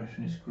Brucker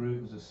Expressionist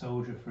group was a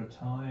soldier for a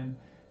time.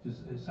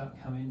 Does that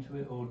come into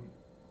it, or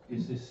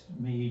is this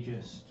me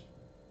just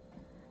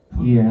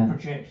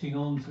projecting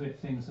onto it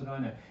things that I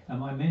know?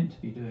 Am I meant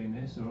to be doing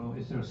this, or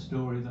is there a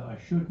story that I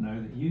should know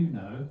that you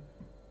know,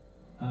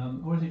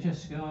 or is it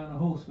just a guy on a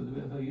horse with a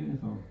bit of a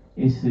uniform?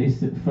 It's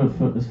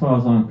for as far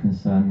as I'm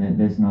concerned,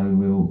 there's no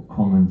real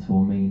comment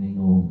or meaning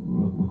or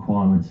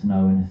requirement to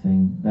know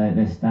anything.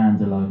 They're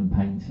standalone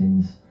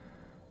paintings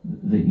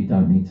that you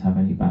don't need to have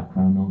any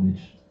background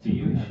knowledge to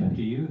appreciate.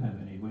 Do you have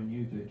any when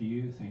you do? Do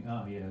you think,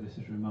 this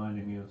is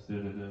reminding me of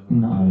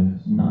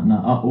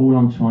No. All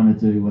I'm trying to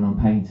do when I'm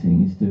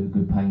painting is do a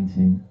good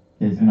painting.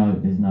 There's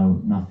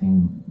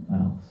nothing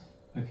else.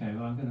 Okay,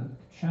 well, I'm going to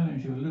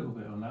challenge you a little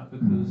bit on that,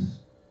 because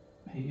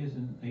he is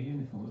in a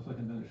uniform. It's like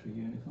a military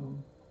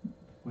uniform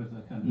with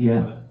a kind of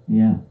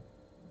yeah.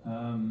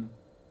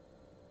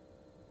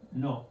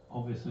 Not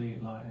obviously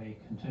like a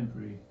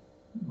contemporary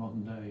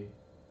modern day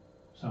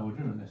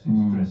soldier, unless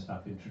he's dressed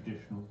up in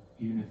traditional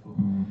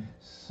uniform.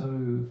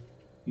 So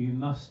you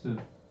must have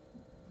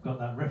got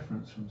that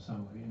reference from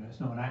somebody. It's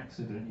not an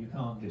accident. You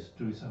can't just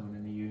do someone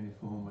in a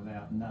uniform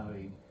without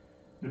knowing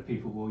that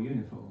people wore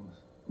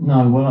uniforms.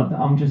 No, well,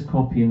 I'm just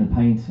copying the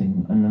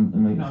painting, and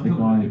I'm talking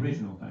about the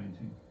original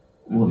painting.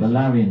 What, the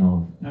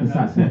Larionov?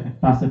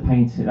 That's a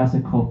painting. That's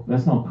not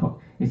a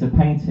cop. It's a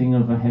painting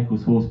of a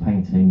Heckel's horse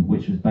painting,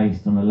 which was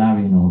based on a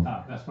Larionov.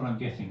 That's what I'm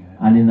getting at.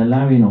 And in the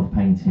Larionov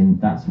painting,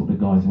 that's what the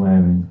guy's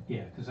wearing.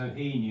 Yeah, because so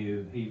he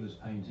knew he was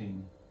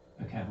painting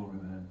a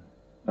cavalryman.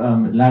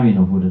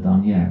 Larionov would have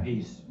done, yeah.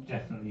 He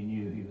definitely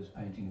knew he was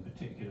painting a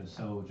particular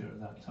soldier at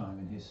that time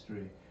in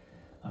history.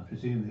 I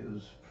presume it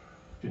was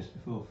just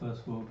before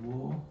First World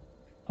War.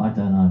 I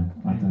don't know.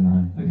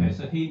 Okay,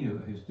 so he knew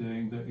what he was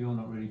doing, but you're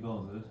not really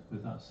bothered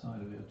with that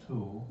side of it at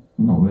all.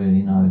 Not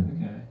really, no.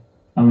 Okay.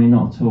 I mean,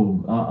 not at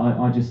all.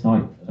 I just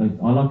like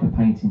I like a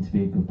painting to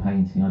be a good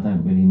painting. I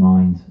don't really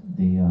mind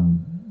the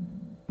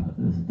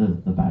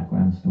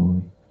background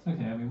story.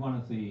 Okay, I mean, one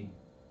of the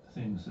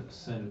things that's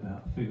said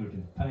about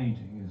figurative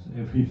painting is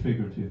every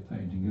figurative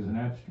painting is an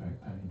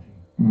abstract painting.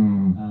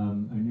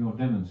 And you're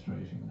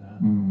demonstrating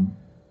that.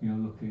 You're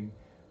looking,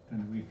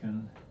 and we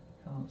can't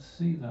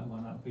see that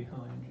one up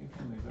behind you,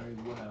 can we, very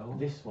well?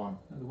 This one.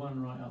 The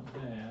one right up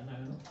there.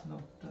 No,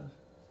 not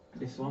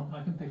this one.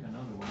 I can pick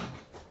another one.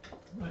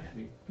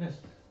 Actually,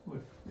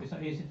 is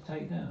that easy to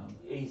take down?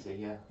 Easy,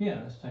 yeah.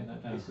 Yeah, let's take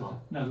that down. This one.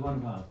 No, the one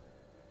above.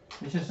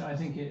 It's just, I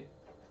think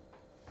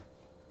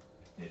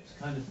it's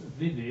kind of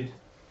vivid.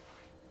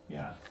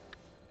 Yeah.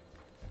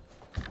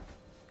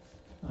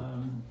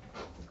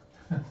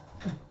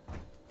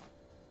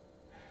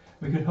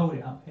 We could hold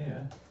it up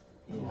here.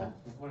 Yeah.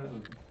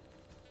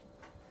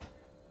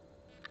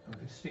 We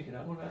could stick it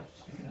up. What about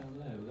sticking it over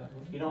there? Would that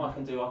work? You know what I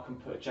can do? I can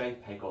put a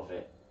JPEG of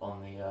it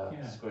on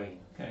the screen.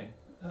 Okay,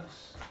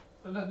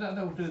 that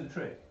will do the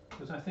trick,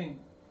 because I think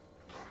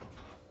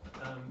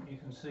you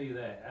can see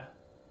there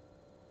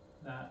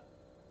that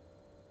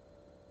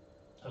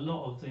a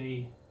lot of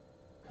the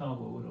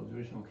cardboard or the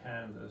original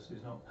canvas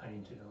is not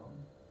painted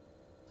on,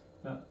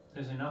 but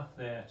there's enough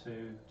there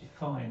to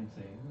define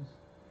things,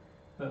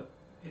 but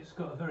it's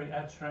got a very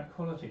abstract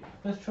quality.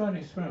 Let's try an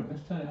experiment.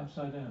 Let's turn it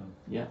upside down.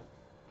 Yeah.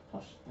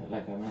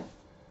 Let go a minute.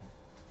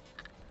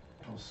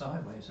 Or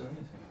sideways or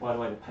anything. By the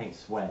way, the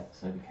paint's wet,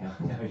 so be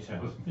careful. No, it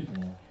tells me.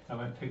 Yeah. I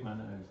won't pick my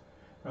nose.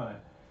 Right,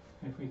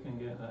 if we can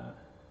get that.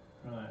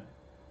 Right.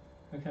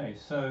 Okay,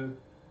 so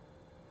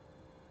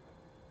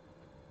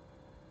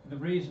the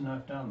reason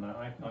I've done that,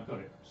 I got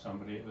it from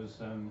somebody. It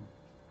was, oh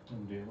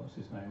dear, what's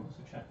his name? What's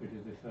the chap who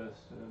did the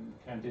first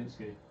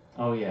Kandinsky?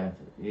 Oh yeah,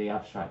 the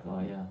abstract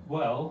guy, yeah.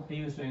 Well,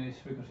 he was doing these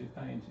figurative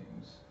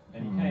paintings,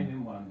 and he came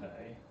in one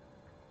day,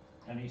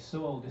 and he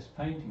saw this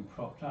painting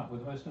propped up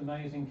with the most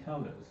amazing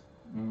colours,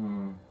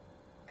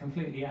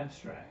 completely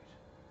abstract.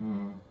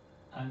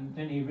 And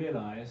then he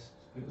realised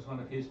it was one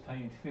of his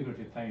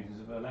figurative paintings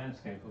of a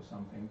landscape or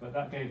something, but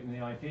that gave him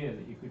the idea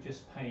that you could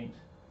just paint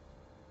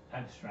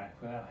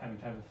abstract without having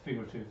to have a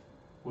figurative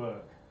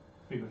work,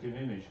 figurative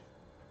image.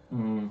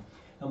 And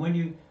when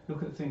you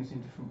look at things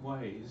in different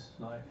ways,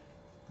 like,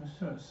 let's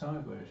try it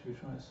sideways. Should we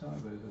try it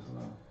sideways as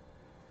well?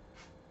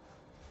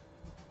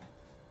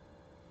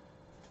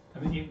 I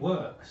mean, it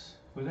works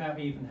without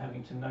even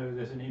having to know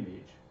there's an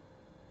image.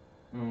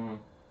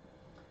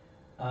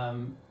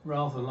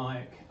 Rather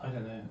like, I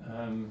don't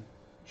know,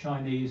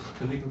 Chinese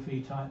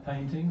calligraphy type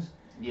paintings.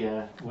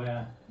 Yeah.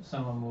 Where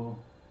someone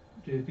will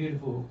do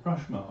beautiful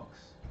brush marks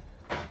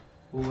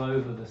all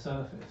over the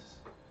surface.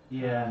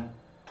 Yeah.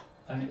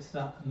 And it's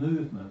that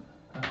movement,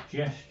 that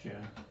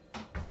gesture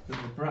that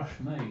the brush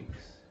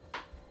makes,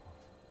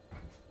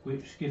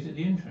 which gives it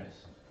the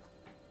interest.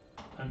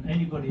 And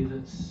anybody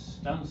that's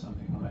done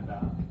something like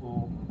that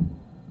will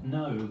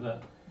know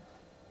that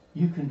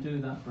you can do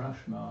that brush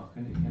mark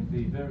and it can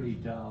be very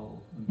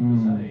dull and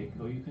prosaic,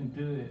 or you can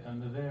do it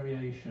and the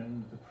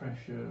variation, the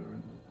pressure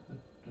and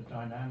the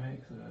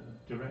dynamic,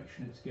 the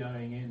direction it's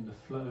going in, the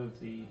flow of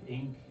the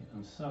ink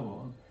and so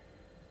on,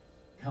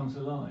 comes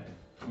alive.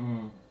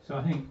 So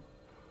I think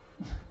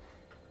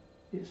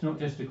it's not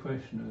just a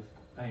question of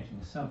painting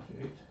a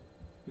subject,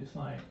 it's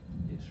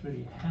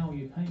really how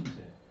you paint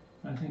it.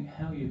 And I think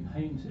how you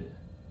paint it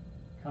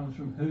comes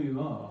from who you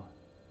are.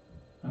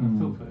 And I've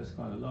talked about this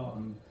quite a lot.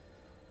 And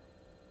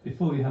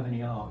before you have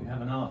any art, you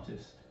have an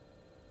artist,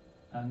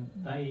 and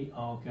they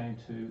are going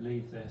to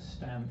leave their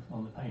stamp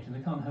on the paint, and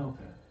they can't help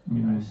it.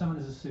 You know, if someone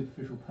is a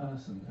superficial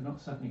person, they're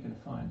not suddenly going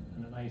to find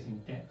an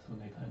amazing depth when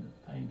they paint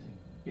the painting.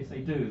 If they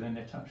do, then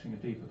they're touching a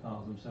deeper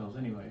part of themselves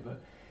anyway.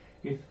 But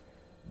if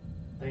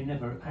they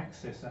never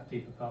access that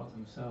deeper part of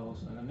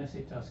themselves, and unless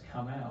it does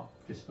come out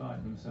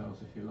despite themselves,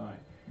 if you like,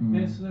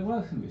 their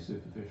work's going to be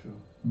superficial.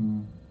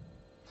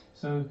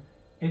 So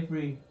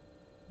every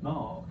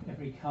mark,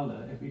 every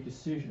colour, every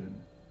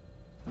decision,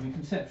 I mean,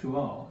 conceptual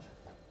art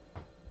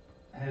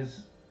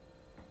has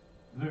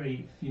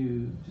very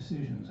few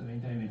decisions. I mean,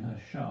 Damien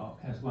Hirst's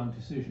shark has one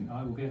decision.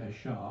 I will get a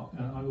shark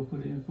and I will put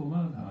it in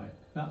formaldehyde.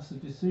 That's the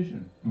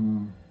decision.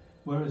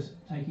 Whereas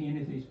taking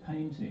any of these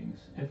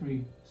paintings,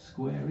 every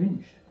square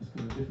inch has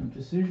got a different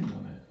decision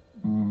on it.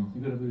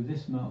 You've got to do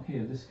this mark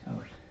here, this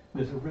colour.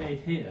 There's a red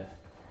here,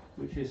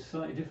 which is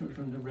slightly different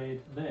from the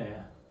red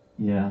there.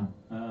 Yeah.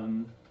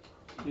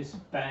 This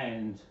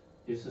band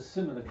is a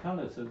similar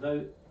colour, so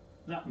though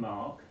that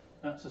mark,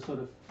 that's a sort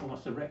of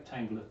almost a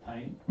rectangle of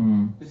paint.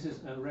 This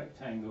is a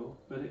rectangle,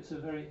 but it's a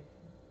very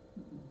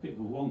bit of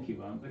a wonky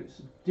one, but it's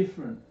a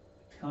different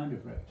kind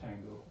of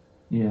rectangle.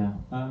 Yeah.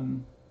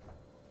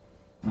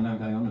 I know I'm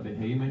going on a bit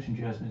here. You mentioned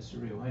Jasmine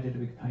Surreal. I did a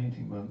big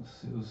painting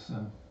once. It was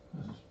a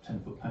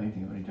 10-foot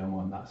painting. I've only done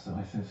one that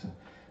size, so I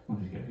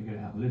wanted to get it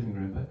out of the living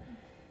room. But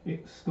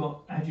it's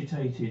got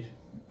agitated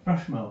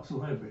brush marks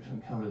all over it,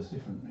 different colours,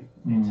 different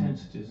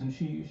intensities. And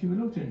she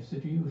looked at it and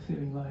said, you were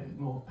feeling like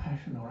more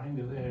passion or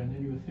anger there, and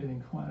then you were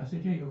feeling quiet. I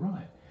said, yeah, you're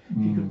right.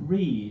 She could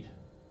read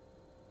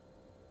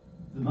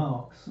the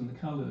marks and the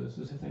colours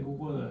as if they were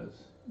words.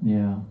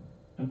 Yeah.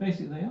 And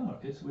basically they are.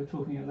 We're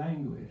talking a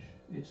language.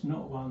 It's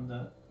not one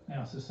that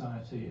our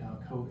society, our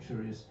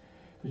culture is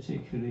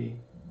particularly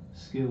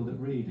skilled at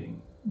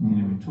reading. You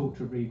know, we're taught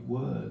to read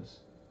words,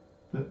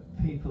 but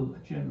people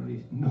are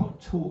generally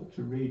not taught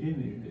to read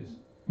images.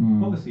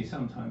 Obviously,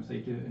 sometimes they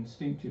do it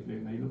instinctively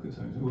and they look at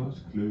something and say, well,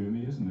 that's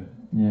gloomy, isn't it?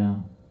 Yeah.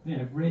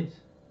 They've read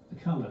the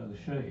colour, the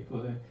shape,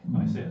 or they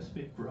might say it's a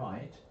bit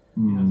bright.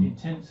 You know, the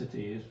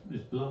intensity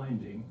is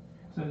blinding.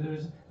 So there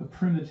is a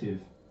primitive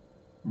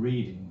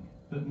reading,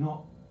 but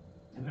not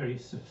a very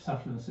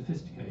subtle and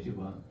sophisticated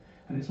one.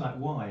 And it's like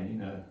wine, you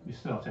know, you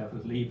start out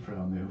with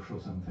Liebfraumilch or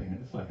something, and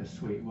it's like a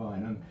sweet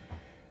wine, and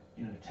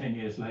you know, 10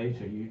 years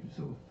later you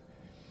sort of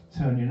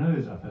turn your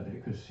nose up at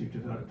it because you've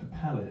developed a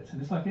palate.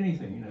 And it's like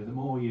anything, you know, the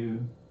more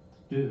you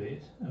do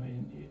it, I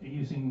mean,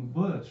 using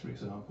words, for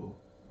example,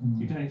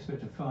 you don't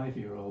expect a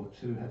 5-year-old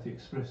to have the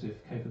expressive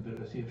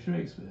capability of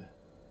Shakespeare.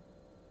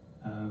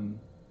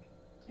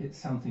 It's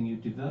something you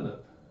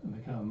develop and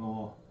become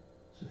more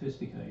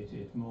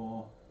sophisticated,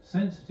 more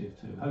sensitive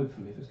to,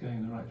 hopefully, if it's going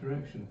in the right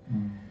direction.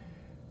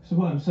 So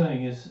what I'm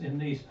saying is, in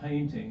these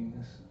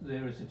paintings,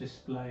 there is a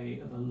display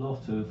of a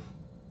lot of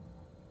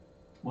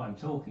what I'm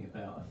talking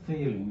about, a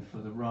feeling for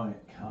the right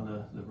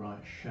colour, the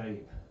right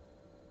shape,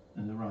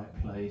 and the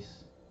right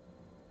place.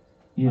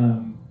 Yeah.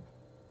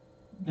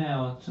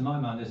 Now, to my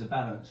mind, there's a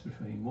balance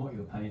between what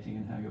you're painting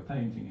and how you're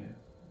painting it.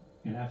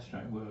 In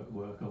abstract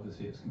work,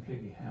 obviously, it's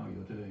completely how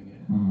you're doing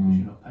it, because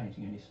you're not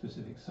painting any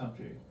specific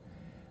subject.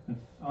 And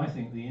I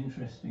think the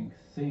interesting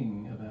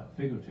thing about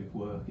figurative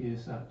work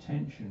is that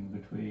tension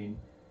between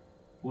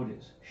what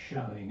it's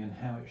showing and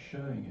how it's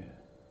showing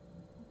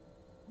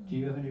it. Do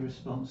you have any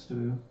response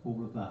to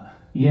all of that?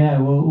 Yeah,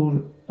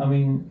 well, I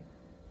mean,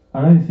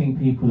 I don't think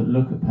people that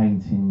look at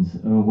paintings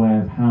are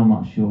aware of how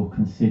much you're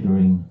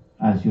considering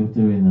as you're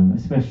doing them,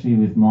 especially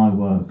with my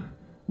work,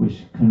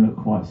 which can look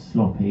quite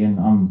sloppy, and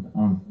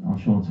I'm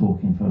sure I'm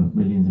talking for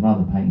millions of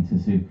other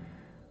painters who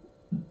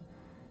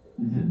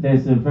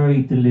there's a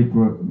very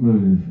deliberate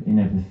move in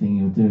everything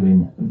you're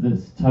doing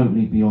that's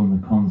totally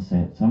beyond the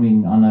concept. I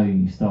mean, I know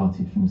you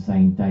started from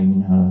saying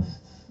Damien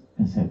Hirst's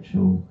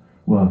conceptual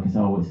work as,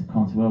 oh, it's a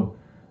concept. Well,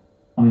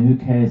 I mean,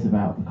 who cares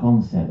about the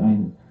concept? I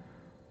mean,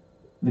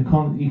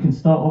 you can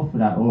start off with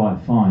that, all right,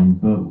 fine,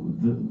 but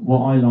what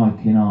I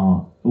like in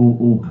art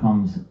all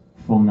comes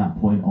from that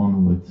point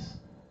onwards,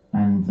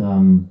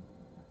 and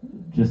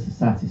just the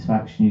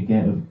satisfaction you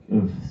get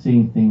of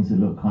seeing things that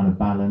look kind of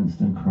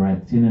balanced and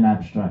correct in an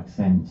abstract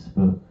sense.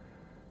 But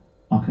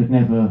I could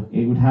never,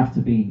 it would have to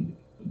be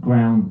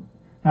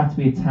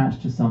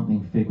attached to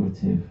something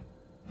figurative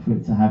for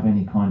it to have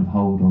any kind of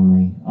hold on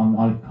me.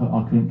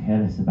 I couldn't care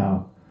less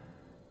about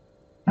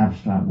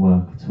abstract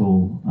work at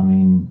all. I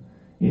mean,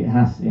 it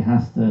has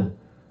to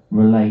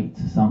relate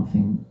to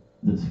something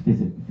that's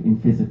in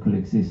physical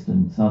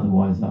existence,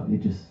 otherwise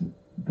it just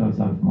goes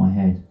over my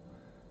head.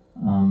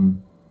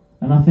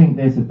 And I think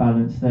there's a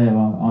balance there.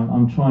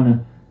 I'm trying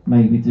to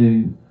maybe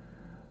do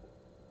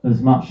as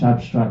much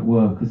abstract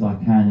work as I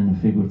can in a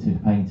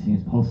figurative painting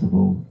as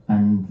possible,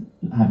 and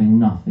having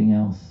nothing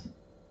else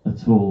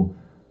at all,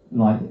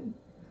 like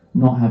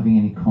not having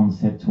any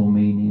concept or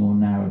meaning or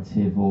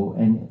narrative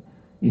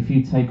if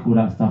you take all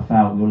that stuff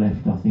out, you're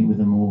left, I think,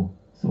 with a more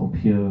sort of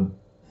pure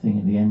thing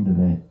at the end of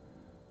it.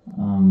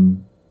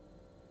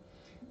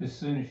 As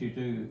soon as you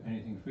do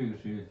anything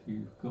figurative,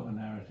 you've got a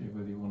narrative,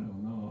 whether you want it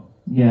or not.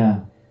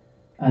 Yeah,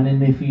 and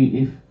then if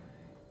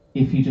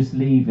you just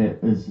leave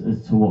it as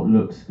to what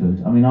looks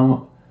good. I mean,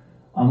 I'm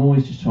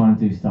always just trying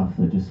to do stuff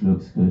that just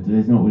looks good.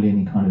 There's not really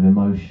any kind of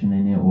emotion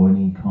in it or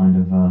any kind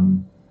of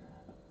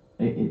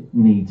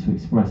need to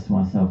express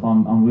myself.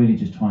 I'm really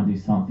just trying to do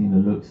something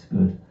that looks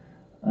good,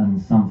 and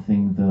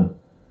something that,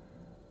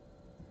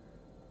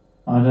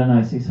 I don't know,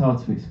 it's hard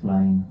to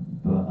explain,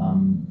 but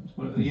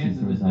well, at the end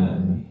of the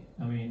day,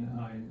 I mean,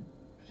 I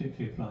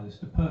particularly apply this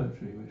to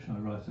poetry, which I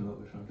write a lot,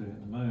 which I'm doing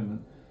at the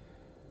moment.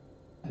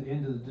 At the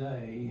end of the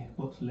day,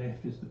 what's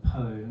left is the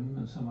poem,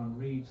 and someone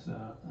reads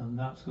that, and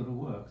that's got to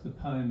work. The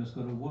poem has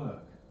got to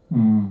work.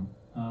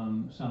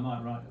 So I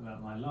might write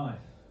about my life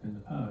in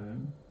the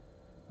poem,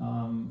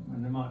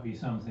 and there might be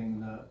something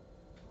that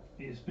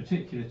is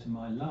particular to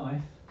my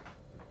life.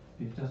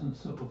 It doesn't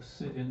sort of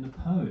sit in the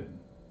poem,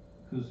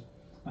 because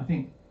I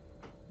think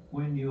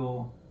when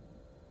you're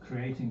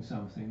creating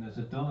something, there's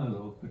a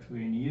dialogue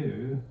between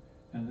you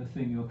and the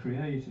thing you're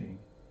creating,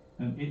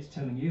 and it's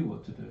telling you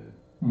what to do.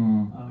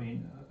 I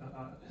mean,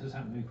 this has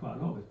happened to me quite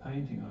a lot with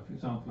painting. For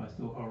example, I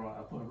thought, all right,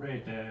 I'll put a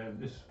red there,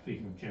 this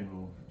speaking of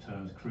general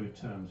terms, crude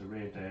terms, a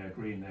red there, a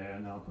green there,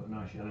 and I'll put a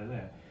nice yellow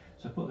there.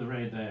 So I put the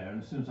red there,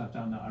 and as soon as I've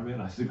done that, I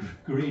realise the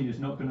green is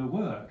not going to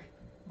work.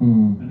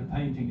 And the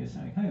painting is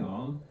saying, hang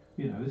on,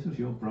 you know, this was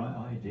your bright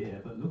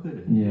idea, but look at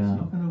it, it's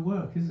not going to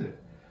work, is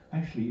it?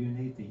 Actually, you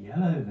need the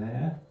yellow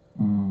there,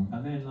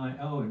 and then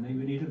and then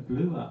we need a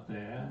blue up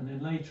there, and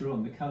then later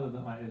on the colour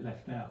that I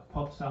left out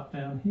pops up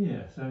down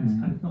here, so it's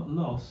kind of not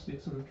lost,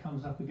 it sort of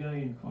comes up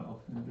again quite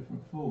often in a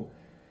different form.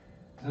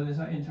 So there's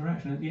that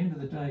interaction. At the end of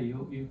the day,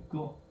 you've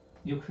got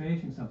you're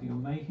creating something, you're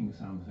making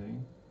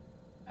something,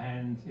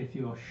 and if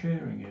you are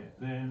sharing it,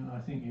 then I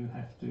think you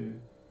have to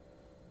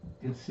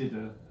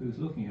consider who's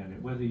looking at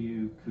it, whether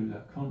you do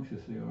that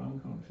consciously or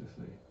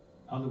unconsciously.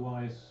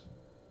 Otherwise,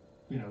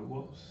 you know,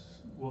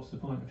 what's the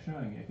point of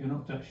showing it? If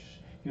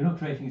you're not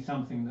creating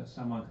something that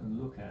someone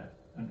can look at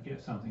and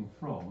get something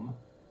from,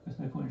 there's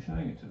no point in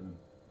showing it to them.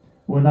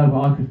 Well, no,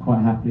 but I could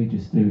quite happily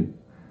just do.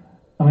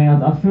 I mean,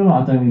 I feel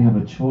like I don't really have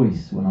a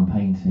choice when I'm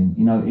painting.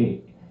 You know,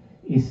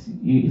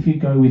 if you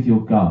go with your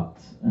gut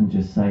and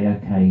just say,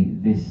 okay,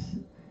 this,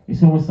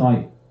 it's almost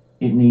like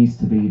it needs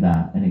to be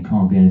that and it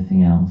can't be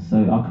anything else. So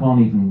I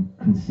can't even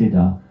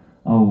consider,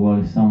 oh,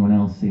 well, if someone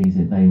else sees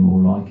it, they will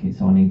like it,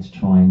 so I need to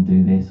try and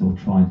do this or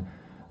try.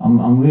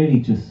 I'm really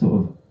just sort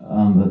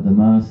of at the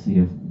mercy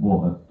of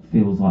what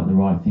feels like the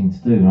right thing to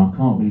do, and I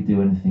can't really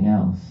do anything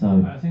else.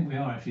 So I think we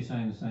are actually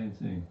saying the same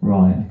thing.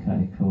 Right.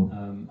 Okay. Cool.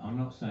 I'm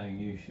not saying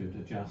you should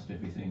adjust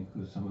everything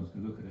because someone's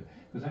going to look at it.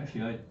 Because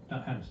actually,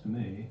 that happens to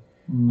me.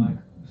 I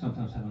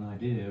sometimes have an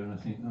idea and I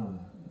think, oh,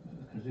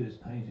 I can do this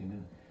painting,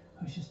 and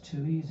oh, it's just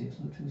too easy. It's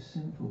not too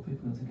simple.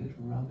 People are going to think it's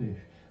rubbish.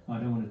 I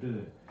don't want to do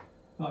it,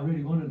 but I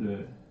really want to do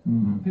it.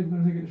 People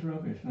are going to think it's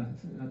rubbish,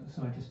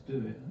 so I just do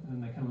it,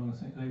 and they come along and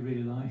think they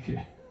really like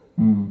it.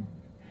 And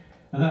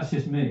that's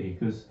just me,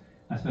 because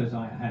I suppose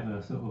I have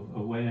a sort of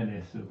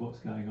awareness of what's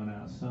going on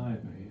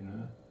outside me, you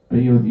know.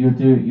 But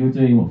you're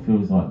doing what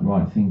feels like the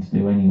right thing to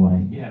do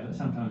anyway. Yeah, but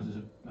sometimes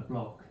there's a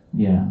block.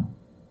 Yeah.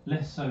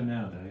 Less so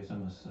nowadays, I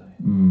must say.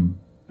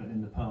 But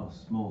in the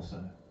past, more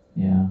so.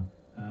 Yeah.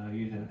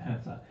 You don't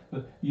have that.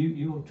 But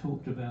you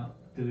talked about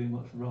doing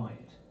what's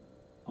right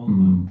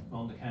on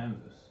the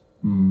canvas.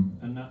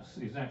 And that's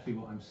exactly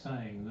what I'm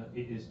saying, that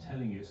it is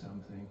telling you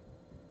something.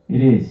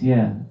 It is,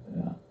 yeah.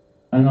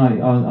 And I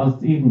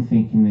was even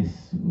thinking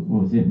this,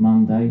 what was it,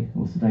 Monday?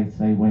 What's the day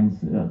today?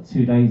 Wednesday?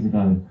 2 days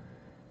ago.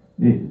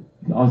 I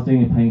was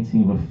doing a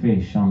painting of a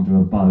fish under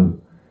a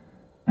boat,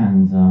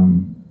 and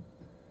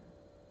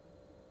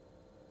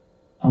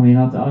I mean,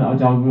 I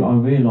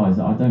realised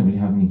that I don't really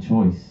have any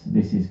choice.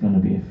 This is going to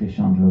be a fish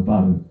under a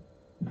boat,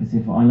 because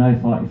if I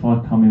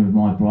come in with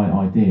my bright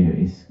idea,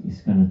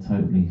 it's going to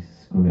totally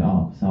screw it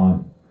up.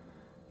 So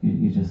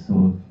you're just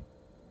sort of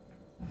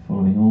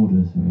following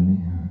orders, really.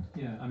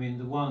 Yeah, I mean,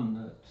 the one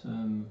that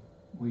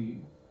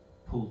we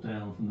pulled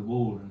down from the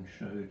wall and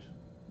showed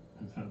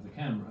in front of the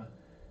camera,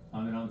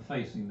 I mean, I'm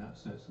facing that,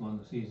 so it's the one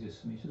that's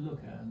easiest for me to look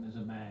at, and there's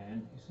a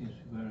man, he seems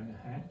to be wearing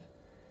a hat,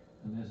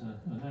 and there's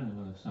an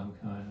animal of some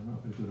kind. I'm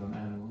not very good on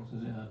animals.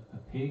 Is it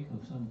a pig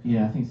of some kind?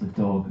 Yeah, I think it's a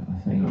dog, I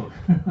think. Dog.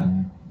 Yeah.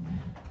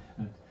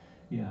 And,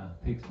 yeah,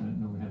 pigs don't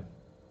normally have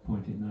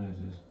pointed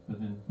noses, but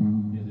then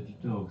neither do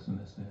dogs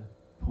unless they're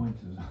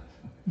pointers, I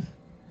suppose.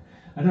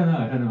 I don't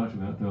know much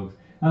about dogs.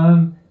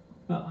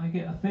 But I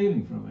get a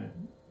feeling from it.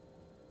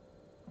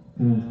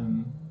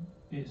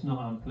 It's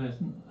not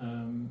unpleasant.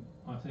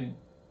 I think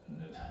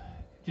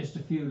just a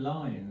few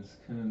lines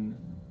can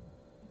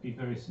be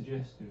very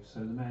suggestive. So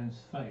the man's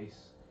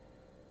face,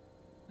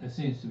 there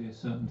seems to be a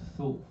certain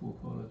thoughtful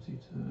quality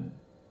to it.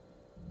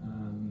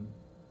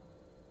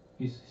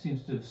 He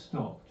seems to have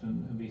stopped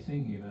and be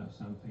thinking about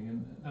something,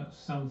 and that's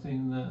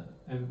something that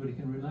everybody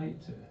can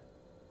relate to.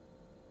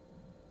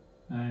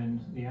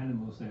 And the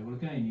animals there, well,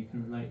 again, you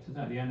can relate to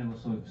that. The animal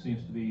sort of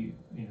seems to be,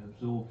 you know,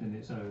 absorbed in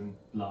its own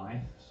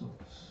life, sort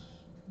of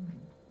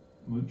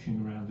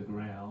mooching around the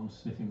ground,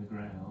 sniffing the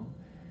ground.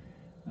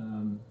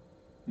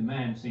 The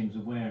man seems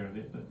aware of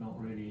it, but not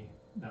really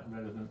that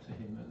relevant to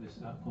him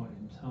at that point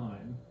in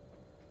time.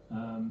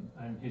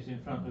 And he's in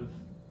front of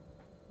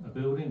a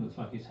building, looks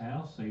like his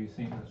house, so you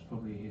think that's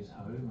probably his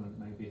home, and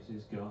maybe it's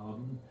his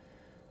garden,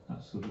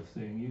 that sort of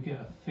thing. You get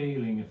a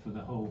feeling for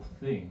the whole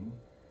thing.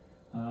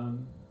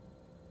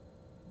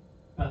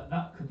 But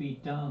that could be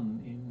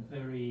done in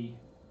very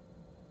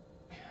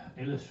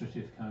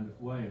illustrative kind of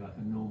way, like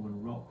a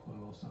Norman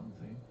Rockwell or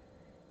something,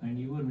 and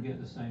you wouldn't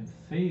get the same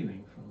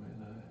feeling from it,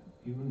 though.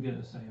 You wouldn't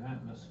get the same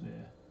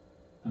atmosphere,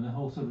 and the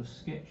whole sort of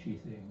sketchy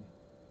thing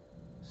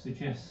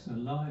suggests a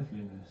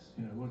liveliness,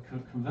 you know, what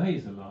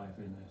conveys a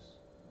liveliness,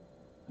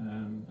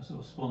 a sort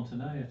of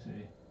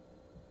spontaneity.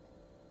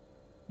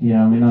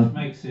 Yeah, I mean, which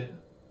makes it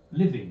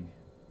living.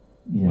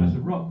 Yeah. Whereas a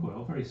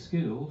Rockwell, very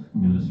skilled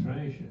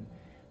illustration,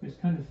 it's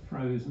kind of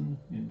frozen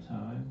in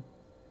time.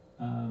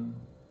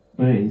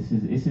 But it's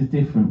as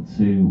different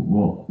to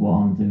what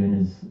I'm doing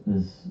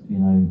as you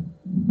know,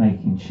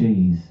 making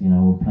cheese, you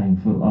know, or playing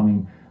football. I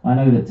mean, I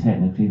know that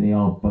technically they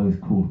are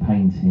both called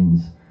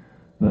paintings,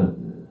 but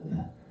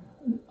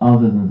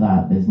other than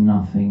that, there's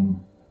nothing.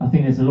 I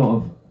think there's a lot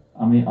of.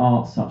 I mean,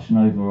 art's such an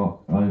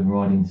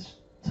overriding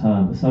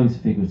term, but so is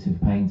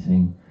figurative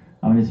painting.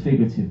 I mean, there's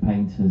figurative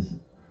painters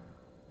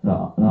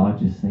that I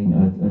just think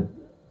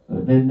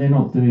they're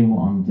not doing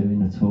what I'm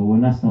doing at all,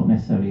 and that's not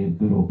necessarily a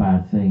good or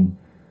bad thing.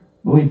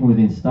 But even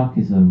within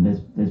Stuckism,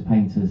 there's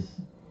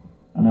painters.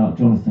 I know, like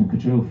Jonathan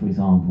Cadrill, for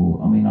example.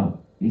 I mean,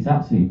 he's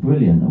absolutely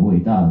brilliant at what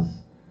he does,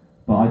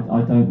 but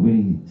I don't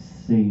really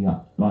see,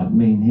 like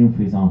me and him,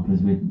 for example,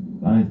 as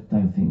I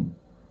don't think.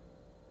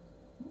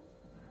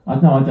 I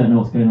don't know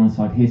what's going on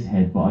inside his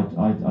head, but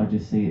I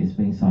just see it as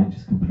being something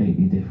just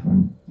completely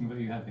different. But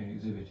you have been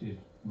exhibited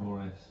more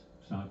or less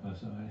side by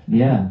side.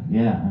 Yeah. I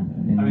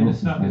mean, the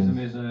Stuckism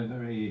is a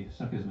very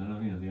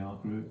Stuckism, you know, the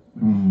art group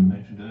which I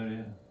mentioned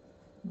earlier,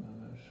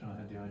 which I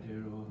had the idea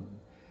of and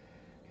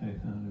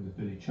co-founded with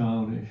Billy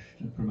Childish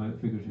to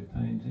promote figurative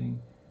painting.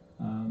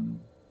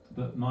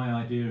 But my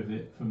idea of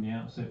it from the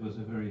outset was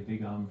a very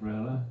big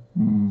umbrella.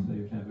 So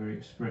you'd have very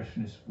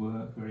expressionist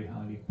work, very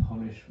highly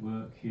polished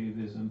work,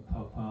 cubism,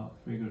 pop art,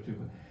 figurative,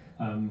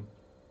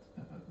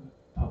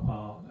 pop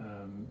art,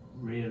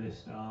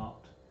 realist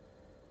art,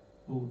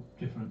 all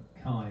different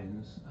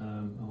kinds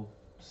of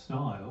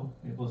style.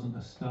 It wasn't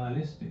a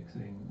stylistic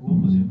thing.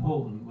 What was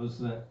important was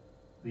that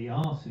the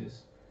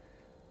artist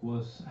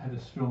had a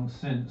strong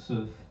sense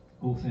of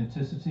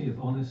authenticity, of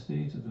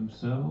honesty to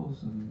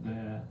themselves and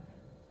their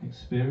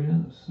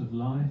experience of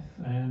life,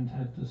 and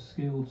had the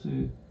skill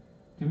to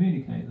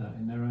communicate that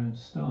in their own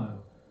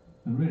style.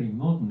 And really,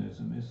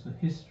 modernism is the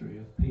history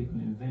of people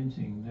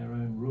inventing their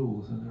own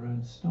rules and their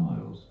own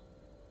styles.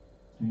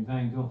 I mean,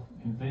 Van Gogh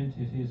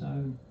invented his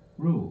own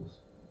rules,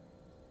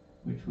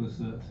 which was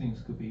that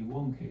things could be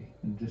wonky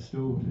and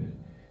distorted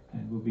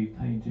and would be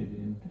painted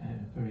in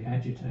very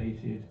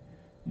agitated,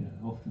 you know,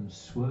 often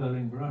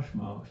swirling brush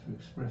marks to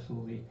express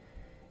all the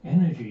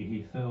energy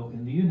he felt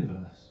in the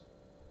universe.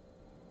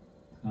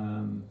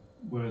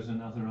 Whereas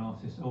another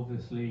artist,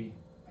 obviously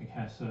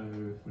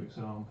Picasso, for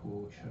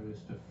example,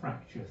 chose to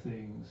fracture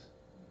things.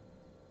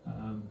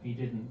 He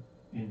didn't,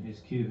 in his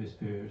Cubist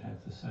period,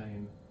 have the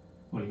same,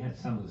 well, he had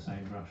some of the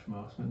same brush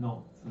marks, but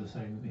not for the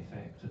same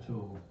effect at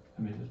all.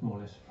 I mean, it was more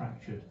or less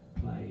fractured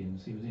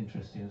planes. He was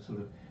interested in sort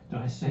of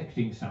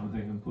dissecting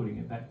something and putting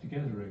it back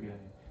together again.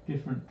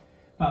 Different,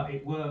 but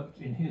it worked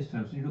in his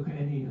terms. You look at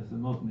any of the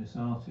modernist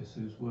artists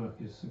whose work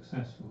is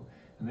successful,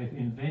 and they've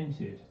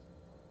invented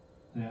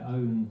their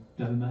own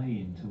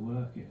domain to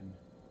work in.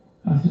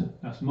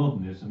 That's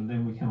modernism, and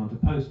then we come on to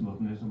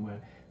postmodernism,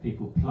 where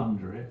people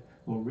plunder it,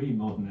 or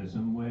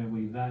remodernism, where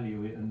we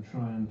value it and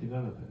try and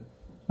develop it.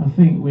 I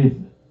think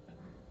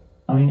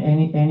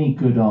any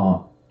good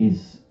art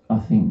is, I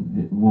think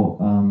that what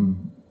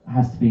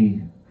has to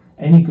be,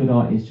 any good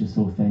art is just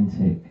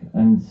authentic.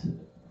 And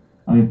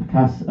I mean,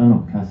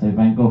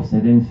 Van Gogh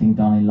said anything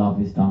done in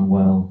love is done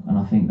well, and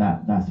I think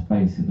that's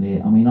basically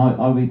it. I mean,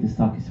 I read the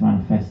Stuckist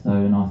manifesto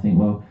and I think,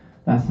 well,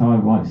 that's how I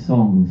write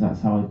songs.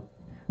 That's how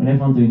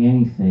whenever I'm doing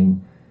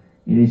anything,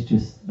 it is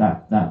just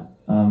that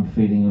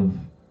feeling of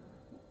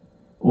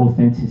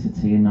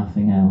authenticity and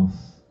nothing else.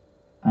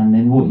 And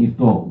then what you've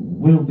got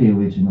will be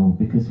original,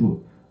 because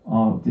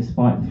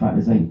despite the fact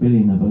there's 8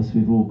 billion of us,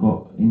 we've all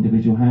got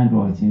individual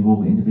handwriting, we've all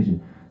got individual.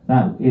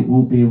 That it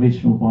will be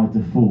original by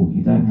default.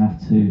 You don't have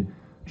to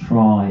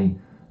try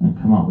and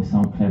come up with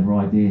some clever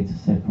idea to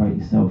separate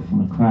yourself from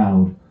the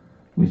crowd,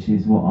 which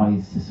is what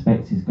I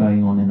suspect is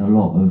going on in a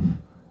lot of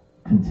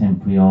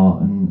contemporary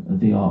art, and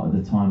the art at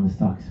the time. The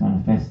Stuckist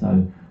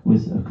manifesto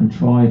was a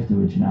contrived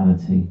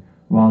originality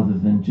rather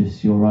than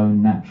just your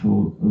own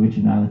natural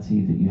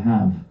originality that you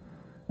have.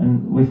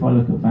 And if I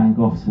look at Van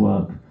Gogh's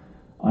work,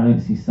 I don't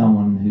see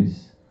someone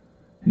who's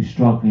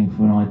struggling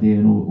for an idea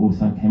and all of a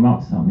sudden came up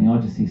with something. I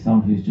just see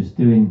someone who's just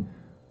doing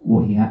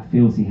what he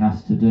feels he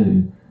has to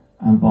do,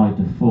 and by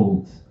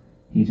default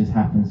he just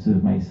happens to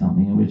have made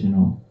something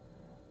original.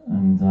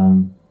 And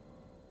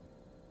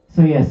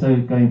so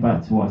going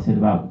back to what I said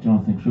about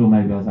Jonathan Crewell,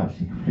 maybe I was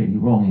actually completely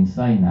wrong in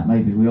saying that.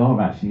 Maybe we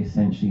are actually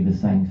essentially the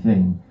same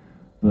thing,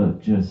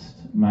 but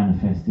just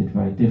manifested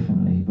very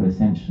differently. But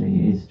essentially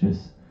it is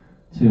just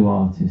two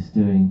artists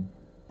doing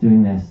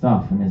their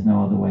stuff, and there's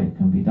no other way it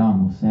can be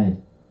done or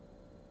said.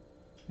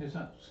 Is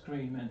that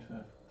screen meant to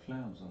have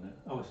clouds on it?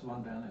 Oh, it's the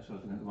one down there, so I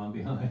was looking at the one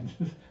behind.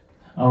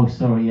 Oh,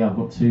 sorry, yeah, I've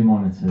got two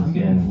monitors. I'm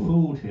getting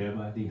fooled here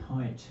by the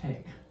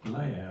high-tech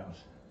layout.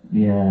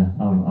 Yeah,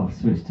 I've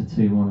switched to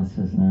two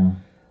monitors now.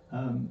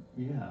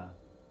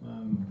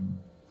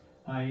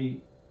 I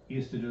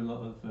used to do a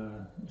lot of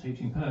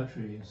teaching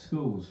poetry in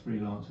schools,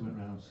 freelance, went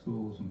around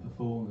schools and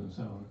performed and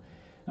so on.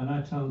 And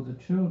I told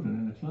the children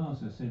in the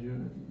class, I said,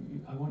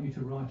 I want you to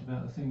write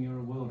about the thing you're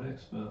a world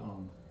expert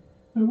on.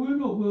 No, we're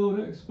not world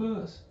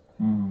experts.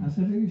 I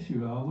said, yes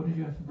you are. What did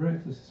you have for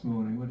breakfast this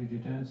morning? What did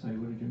your dad say?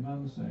 What did your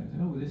mum say? I said,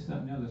 oh, this,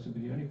 that and the other. So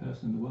you're the only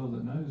person in the world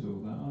that knows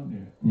all that, aren't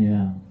you?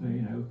 Yeah.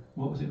 So,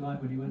 what was it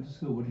like when you went to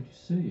school? What did you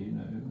see?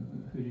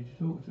 Who did you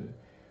talk to?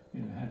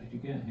 How did you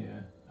get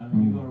here? I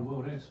mean, you are a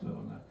world expert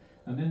on that.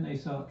 And then they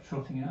start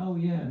trotting out, oh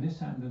yeah, and this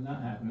happened and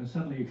that happened. And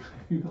suddenly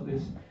you've got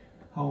this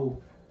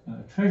whole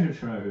treasure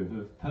trove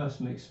of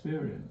personal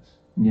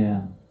experience.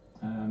 Yeah.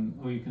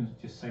 Or you can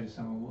just say to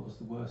someone, what was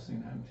the worst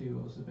thing that happened to you?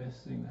 What was the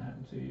best thing that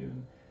happened to you?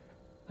 And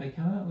they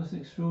come out with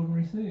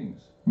extraordinary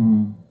things.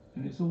 And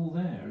it's all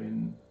there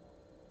in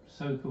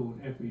so-called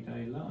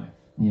everyday life.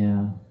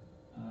 Yeah.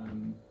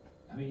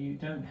 I mean, you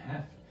don't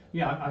have to...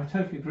 Yeah, I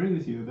totally agree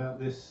with you about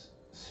this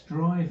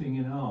striving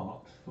in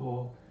art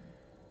for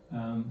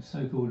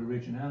so-called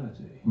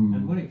originality.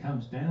 And what it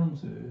comes down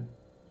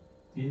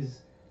to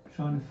is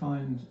trying to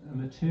find a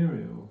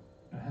material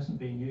that hasn't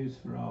been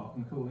used for art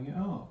and calling it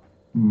art.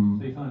 Mm.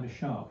 So you find a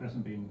shark that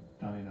hasn't been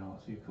done in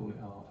art, so you call it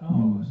art.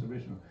 Oh, it's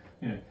original.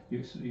 You know, you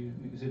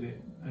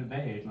exhibit a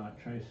bed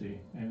like Tracy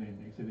Emin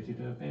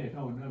exhibited a bed.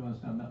 Oh, no one's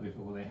done that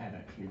before. Well, they had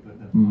actually, but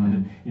never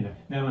mind. You know,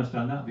 no one's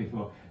done that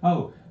before.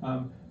 Oh,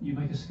 you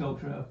make a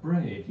sculpture out of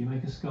bread. You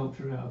make a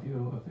sculpture out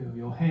of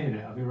your head,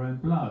 out of your own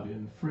blood,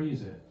 and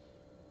freeze it.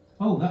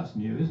 Oh, that's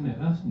new, isn't it?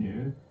 That's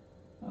new.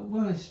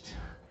 Well,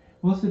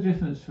 what's the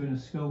difference between a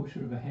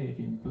sculpture of a head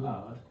in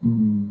blood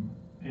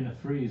in a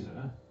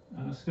freezer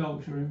and a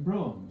sculpture in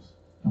bronze?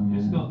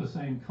 It's got the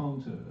same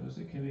contours.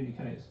 It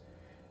communicates.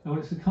 Well,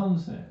 it's a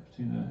concept,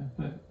 you know,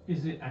 but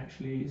is it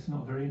actually? It's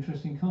not a very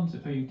interesting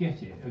concept. Oh, you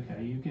get it.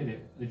 Okay, you get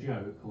it. The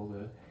joke or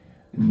the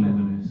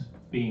cleverness.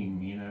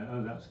 Bing, you know.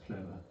 Oh, that's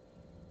clever.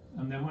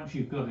 And then once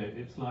you've got it,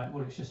 it's like,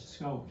 well, it's just a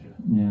sculpture.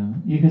 Yeah,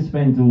 you can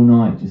spend all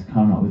night just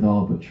coming up with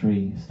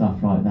arbitrary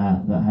stuff like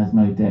that has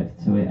no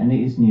depth to it, and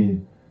it is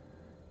new.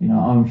 You know,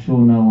 I'm sure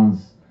no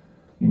one's,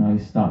 you know,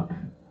 stuck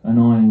an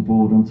ironing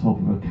board on top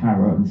of a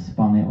carrot and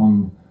spun it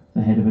on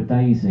the head of a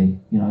daisy.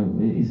 You know,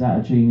 is that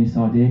a genius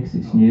idea because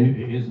it's new?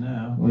 It is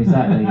now. Well,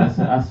 exactly.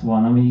 that's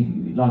one. I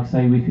mean, like I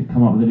say, we could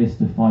come up with a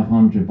list of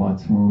 500 by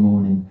tomorrow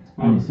morning,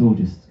 and it's all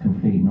just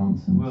complete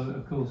nonsense. Well,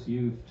 of course,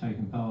 you've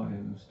taken part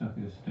in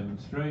Stuckist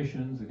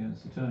demonstrations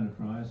against the Turner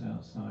Prize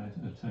outside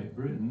Tate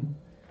Britain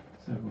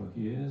several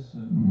years,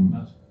 and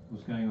that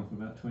was going on for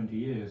about 20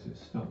 years.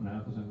 It's stopped now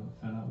because I got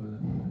fed up with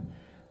it.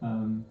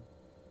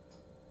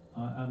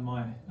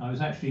 I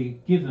was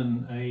actually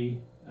given a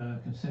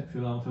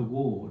conceptual art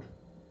award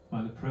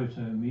by the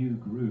Proto Mu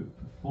group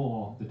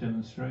for the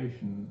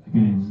demonstration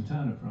against the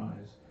Turner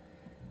Prize.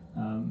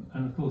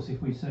 And of course,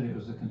 if we said it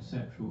was a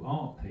conceptual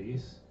art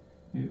piece,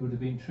 it would have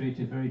been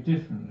treated very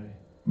differently.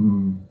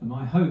 But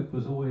my hope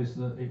was always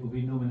that it would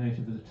be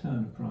nominated for the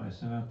Turner Prize,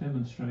 so our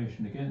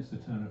demonstration against the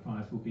Turner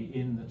Prize will be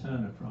in the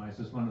Turner Prize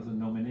as one of the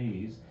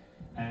nominees,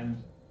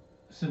 and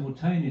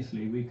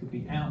simultaneously we could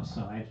be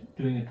outside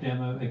doing a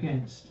demo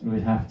against. It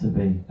would have to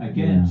be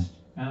against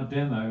our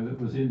demo that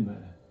was in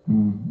there.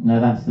 No,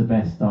 that's the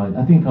best.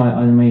 I think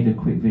I made a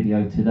quick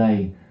video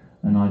today,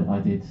 and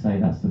I did say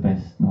that's the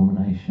best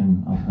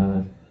nomination I've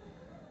heard.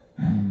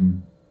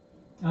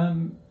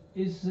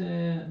 Is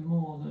there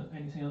more that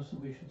anything else that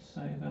we should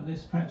say about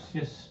this? Perhaps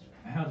just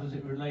how does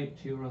it relate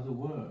to your other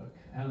work?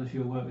 How does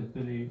your work with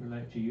Billy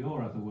relate to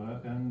your other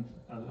work? And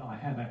I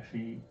have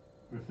actually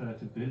referred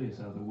to Billy's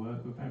other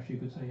work, but perhaps you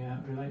could say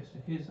how it relates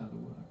to his other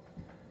work.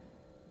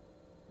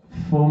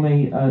 For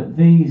me,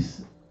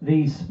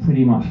 these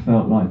pretty much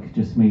felt like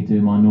just me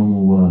doing my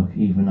normal work,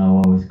 even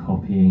though I was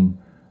copying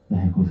the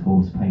Heckel's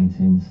horse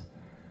paintings.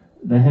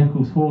 The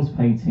Heckel's horse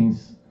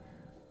paintings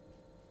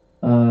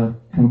are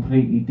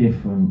completely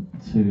different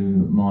to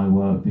my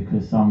work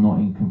because I'm not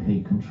in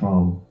complete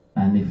control.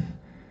 And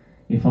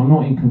if I'm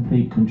not in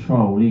complete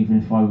control, even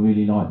if I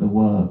really like the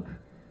work,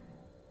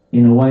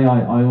 in a way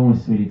I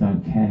almost really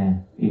don't care.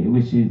 I'm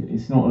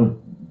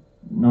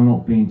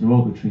not being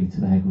derogatory to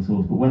the Heckel's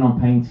horse, but when I'm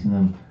painting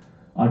them,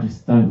 I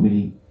just don't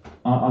really.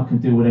 I can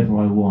do whatever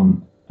I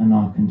want, and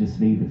I can just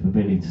leave it for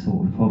Billy to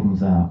sort the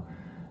problems out,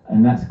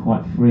 and that's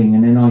quite freeing.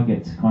 And then I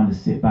get to kind of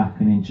sit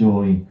back and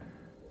enjoy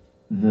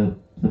the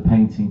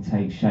painting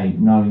take shape,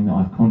 knowing that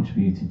I've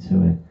contributed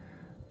to it.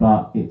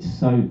 But it's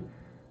so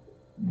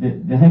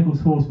the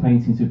Heckel's horse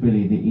paintings with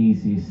Billy, the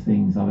easiest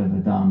things I've ever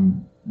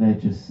done. They're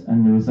just,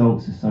 and the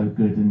results are so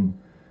good, and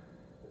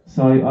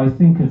so I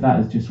think of that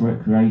as just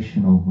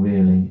recreational,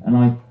 really.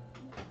 And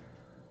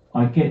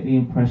I get the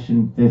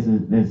impression there's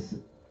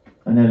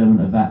an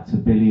element of that to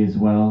Billy as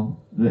well,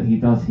 that he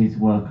does his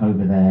work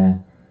over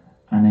there,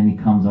 and then he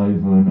comes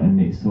over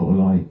and it's sort of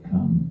like,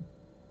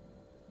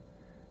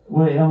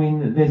 well, I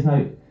mean,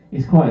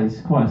 it's quite a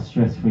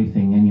stress-free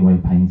thing anyway,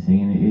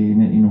 painting, and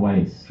in a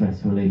way it's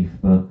stress relief,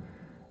 but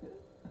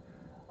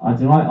I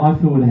don't know, I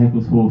feel with the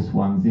Heckel's horse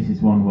ones, this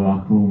is one where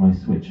I can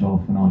almost switch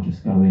off and I'll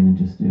just go in and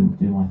just do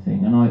my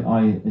thing, and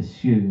I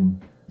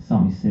assume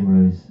something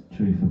similar is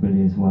true for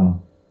Billy as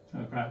well.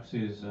 So perhaps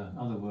his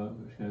other work,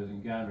 which goes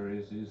in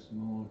galleries, is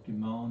more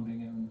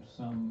demanding in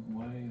some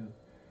way of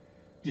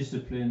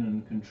discipline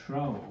and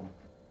control,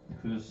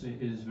 because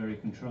it is very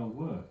controlled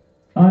work.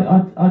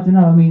 I don't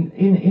know. I mean,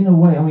 in a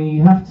way, I mean,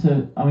 you have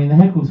to. I mean, the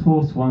Heckel's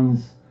horse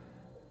ones,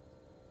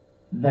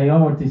 they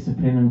are a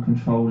discipline and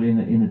control in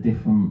a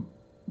different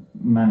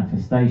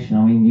manifestation.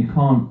 I mean, you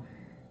can't.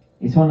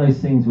 It's one of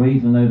those things where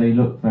even though they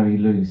look very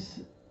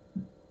loose,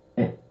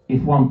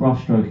 if one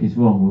brushstroke is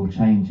wrong, we'll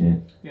change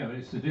it. Yeah, but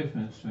it's the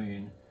difference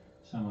between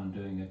someone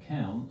doing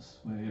accounts,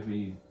 where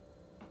every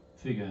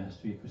figure has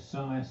to be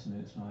precise, and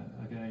it's like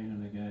again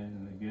and again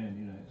and again,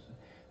 you know,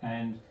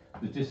 and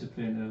the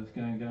discipline of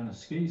going down a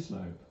ski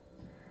slope.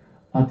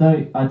 I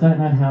don't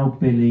know how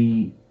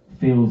Billy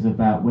feels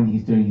about when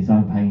he's doing his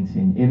own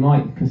painting. It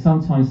might, because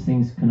sometimes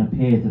things can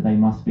appear that they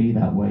must be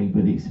that way,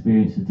 but the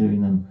experience of doing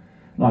them,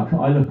 like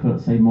I look at,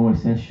 say,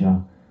 Maurice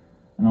Escher,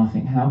 and I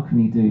think, how can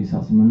he do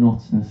such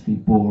monotonously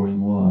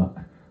boring work?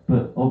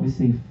 But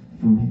obviously,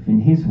 in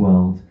his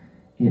world,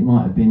 it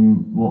might have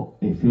been what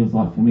it feels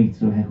like for me to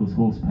do a Heckel's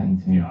horse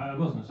painting. Yeah, I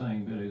wasn't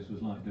saying Billy's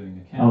was like doing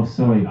a Oh, canvas.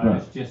 sorry, I but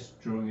was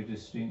just drawing a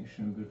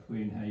distinction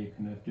between how you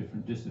can have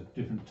different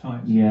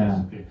types Yeah.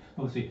 of discipline.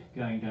 Obviously,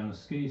 going down a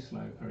ski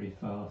slope very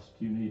fast,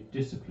 you need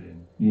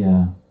discipline,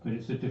 yeah, but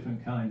it's a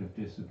different kind of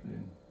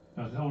discipline.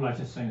 All I was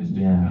just saying is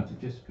different Yeah. kinds of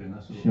discipline.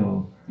 That's all.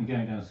 sure. And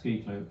going down a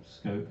ski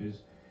slope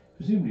is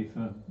presumably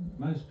for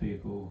most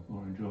people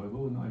more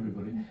enjoyable, not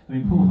everybody. I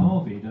mean, Paul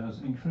Harvey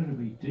does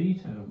incredibly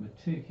detailed,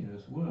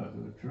 meticulous work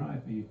that would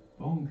drive me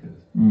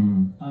bonkers,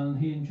 and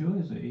he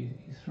enjoys it. He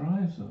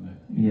thrives on it.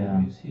 You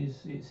know, Yeah.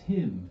 it's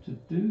him to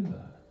do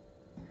that.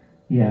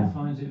 Yeah, He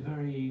finds it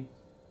very,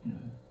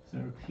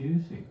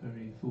 therapeutic,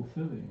 very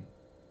fulfilling.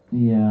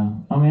 yeah.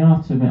 I mean, I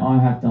have to admit, I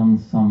have done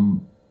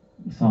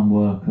some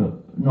work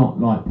not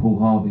like Paul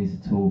Harvey's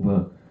at all,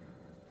 but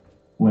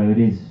where it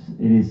is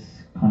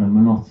kind of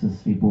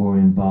monotonously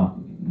boring, but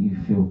you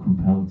feel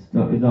compelled.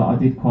 I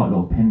did quite a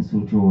lot of pencil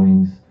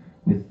drawings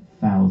with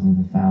thousands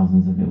and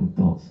thousands of little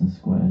dots and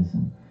squares,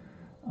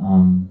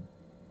 and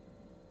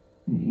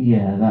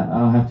yeah, that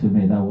I have to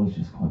admit that was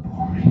just quite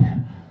boring.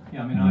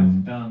 Yeah, I mean,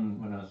 I've done,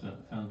 when I was at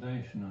the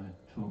foundation, I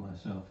taught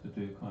myself to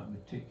do quite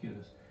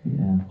meticulous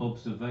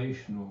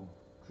observational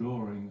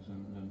drawings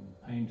and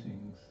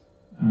paintings,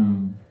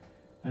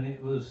 and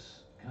it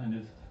was kind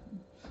of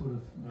sort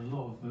of a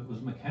lot of it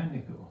was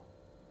mechanical.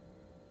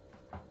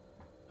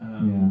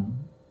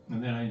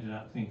 And then I ended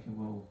up thinking,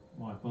 well,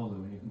 why bother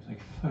when you can take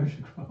a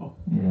photograph?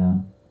 Yeah.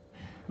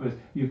 But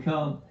you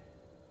can't.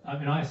 I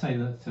mean, I say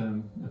that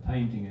a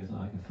painting is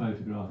like a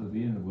photograph of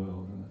the inner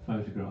world, and a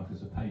photograph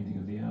is a painting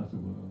of the outer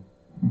world.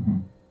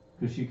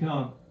 Because you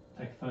can't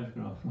take a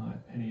photograph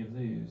like any of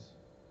these.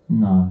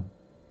 No.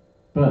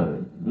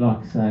 But like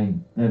I say,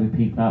 there'll be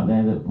people out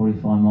there that probably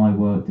find my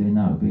work doing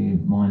that would be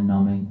mind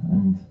numbing,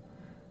 and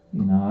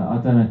I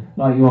don't know.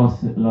 Like you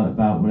asked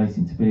about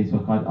relating to Billy's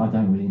work, I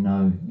don't really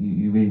know.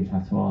 You really would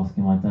have to ask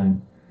him. I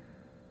don't.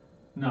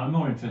 No, I'm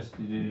more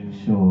interested in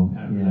Sure,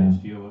 how it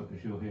relates to your work,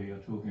 because you're here, you're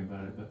talking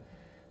about it. But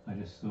I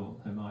just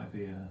thought there might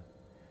be a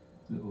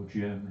little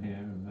gem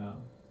here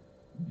about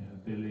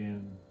Billy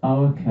and.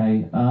 Oh,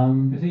 okay.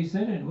 Has he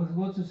said it?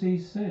 What has he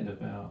said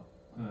about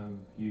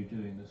you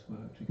doing this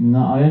work together?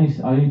 No, I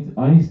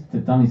only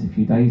done this a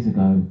few days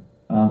ago.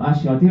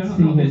 Actually, I did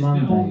see him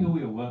Monday. All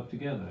your work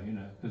together,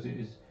 because it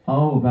is.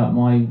 Oh, about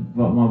my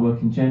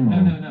work in general.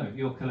 No,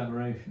 your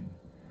collaboration.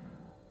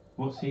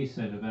 What's he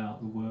said about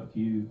the work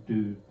you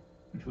do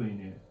between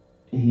you?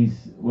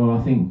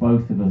 I think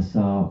both of us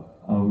are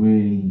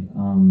really.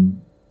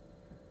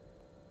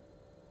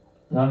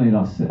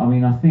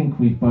 I think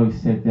we've both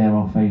said they're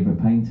our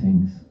favourite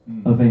paintings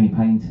of any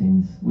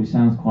paintings, which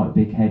sounds quite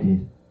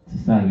big-headed to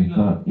say,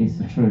 but it's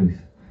the truth.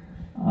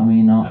 I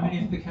mean,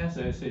 if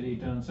Picasso said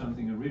he'd done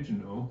something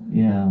original,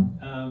 yeah,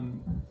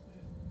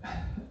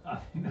 I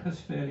think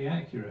that's fairly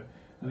accurate.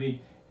 I mean,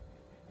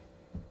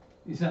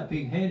 is that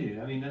big-headed?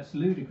 I mean, that's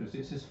ludicrous.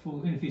 It's just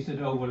full. And if he said,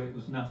 "Oh well, it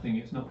was nothing.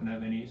 It's not going to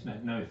have any. It's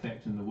had no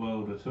effect in the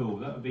world at all,"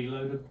 that would be a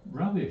load of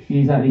rubbish.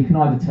 Exactly. You can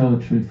either tell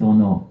the truth or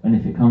not, and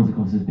if it comes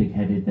across as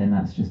big-headed, then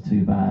that's just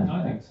too bad.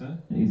 I think so.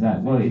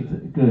 Exactly. Well,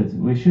 good.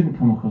 Well, it shouldn't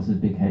come across as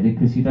big-headed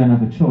because you don't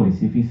have a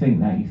choice. If you think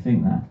that, you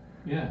think that.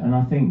 Yeah. And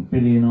I think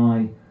Billy and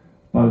I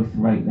both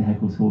rate the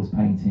Heckel's horse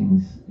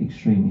paintings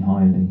extremely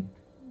highly.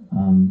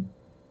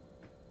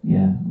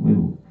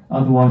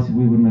 Otherwise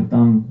we wouldn't have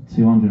done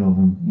 200 of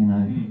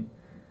them.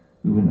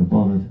 We wouldn't have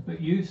bothered. But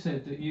you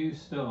said that you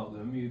start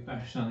them, you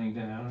bash something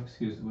down,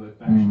 excuse the word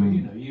bash,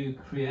 but you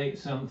create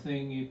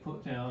something, you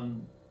put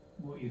down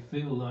what you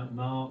feel like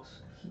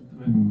marks.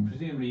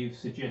 Presumably you've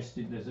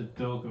suggested there's a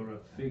dog or a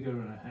figure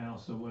in a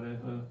house or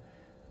whatever,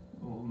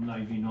 or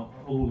maybe not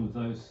all of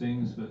those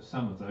things, but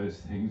some of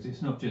those things.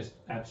 It's not just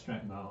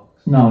abstract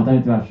marks. No, I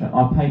don't do abstract.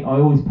 I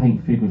always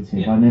paint figurative.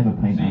 Yeah. I never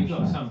paint so abstract. So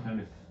you've got some kind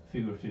of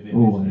figurative image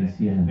always,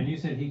 there. yeah. And you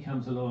said he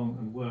comes along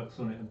and works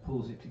on it and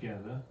pulls it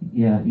together.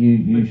 Yeah,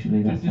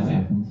 usually that's how it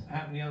happens. Does it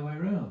happen the other way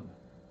around?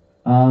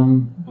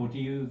 Or do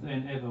you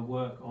then ever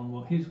work on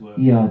what his work?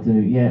 Yeah, I do.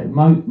 Yeah,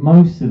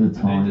 most of the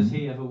time. And then does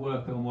he ever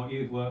work on what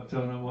you've worked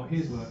on and what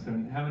he's worked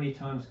on? How many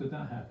times could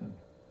that happen?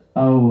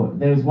 Oh,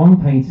 there was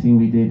one painting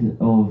we did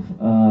of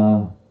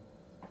a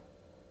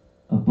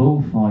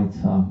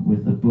bullfighter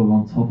with the bull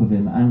on top of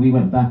him, and we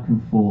went back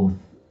and forth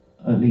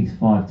at least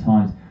 5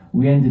 times.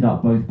 We ended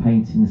up both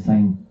painting the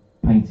same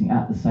painting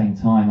at the same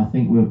time. I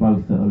think we were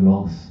both at a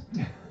loss,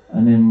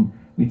 and then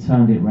we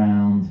turned it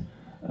round,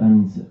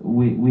 and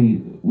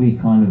we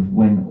kind of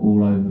went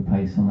all over the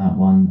place on that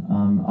one.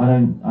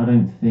 I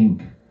don't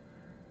think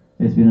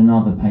there's been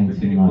another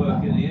painting like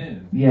that. But did it work in the end?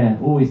 Yeah,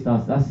 always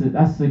does. That's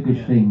a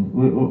good thing.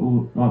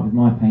 Like with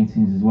my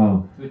paintings as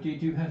well. But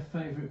did you have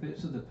favourite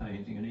bits of the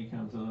painting, and he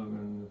comes along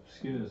and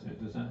obscures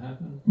it? Does that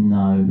happen?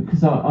 No,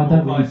 because I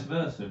don't. Or vice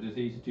versa. Does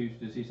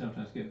he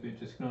sometimes get a bit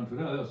disgruntled?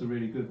 Oh, that was a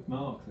really good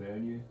mark there,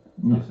 and you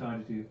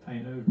decided to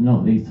paint over it.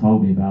 Not that he's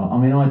told me about. I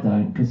mean, I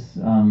don't, because.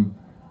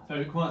 So it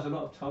requires a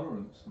lot of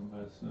tolerance on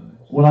both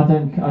sides. Well, I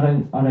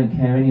don't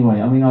care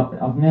anyway. I mean,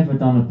 I've never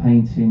done a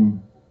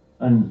painting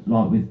and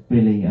like with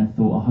Billy, and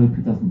thought, I hope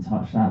he doesn't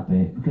touch that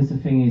bit, because the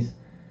thing is,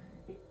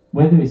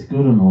 whether it's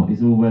good or not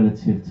is all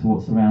relative to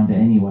what's around it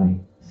anyway.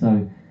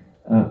 So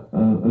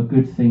a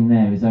good thing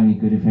there is only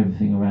good if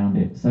everything around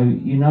it. So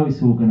you know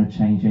it's all going to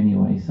change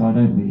anyway. So I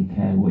don't really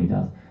care what he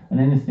does. And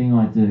anything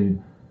I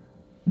do,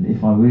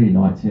 if I really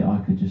liked it, I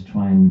could just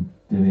try and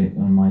do it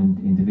on my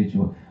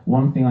individual.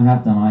 One thing I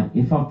have done,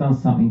 if I've done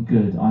something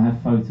good, I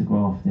have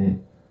photographed it,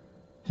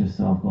 just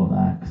so I've got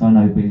that, because I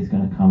know Billy's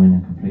going to come in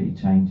and completely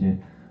change it.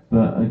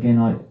 But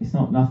again, it's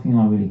not nothing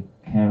I really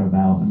care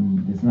about,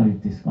 and there's no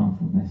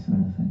disgruntledness or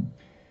anything.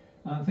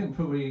 I think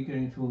probably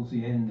getting towards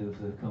the end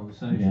of the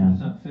conversation, Yeah. does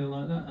that feel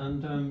like that?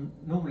 And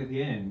normally at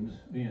the end,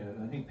 you know,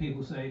 I think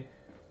people say,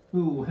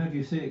 "Ooh, how do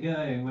you see it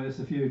going? Where's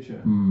the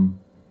future?"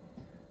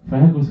 For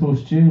Heckel's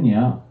Horse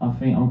Junior, I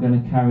think I'm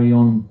going to carry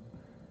on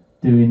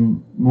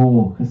doing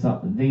more, because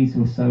these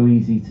were so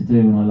easy to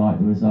do and I like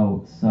the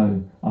results.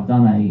 So I've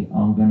done 8,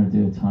 I'm going to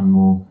do a ton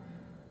more.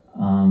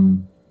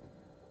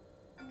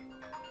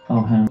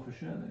 Oh, hang on. For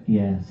sure.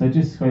 Yeah, so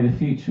just for the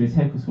future is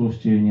Heckel's Horse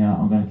Junior.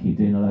 I'm going to keep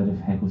doing a load of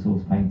Heckel's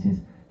Horse paintings.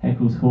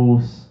 Heckel's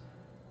Horse,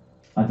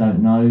 I don't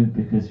know,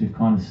 because we've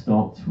kind of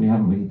stopped. We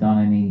haven't really done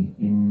any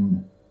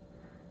in,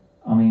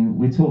 I mean,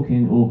 we're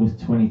talking August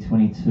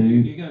 2022.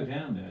 You go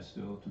down there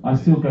still? I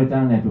still go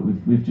down there, but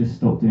we've just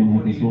stopped doing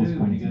What do Heckel's you Horse do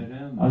when you paintings. go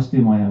down there? I just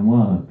do my own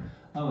work.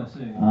 Oh, I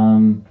see.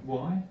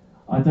 Why?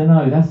 I don't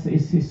know.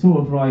 It's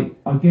sort of like,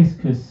 I guess,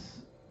 because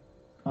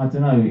I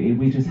don't know.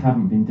 We just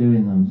haven't been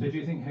doing them. So do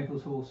you think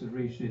Heckel's Horse has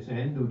reached its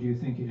end, or do you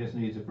think it just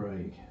needs a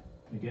break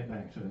to get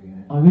back to it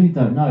again? I really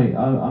don't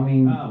know. I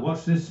mean.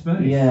 Watch this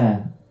space.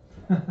 Yeah.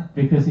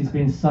 Because it's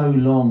been so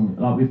long.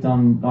 Like we've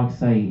done, like I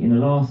say, in the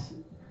last.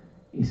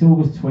 It's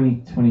August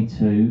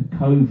 2022.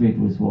 COVID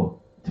was what,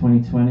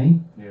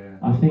 2020. Yeah.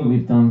 I think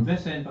we've done.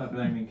 Let's end by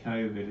blaming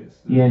COVID.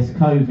 Yes,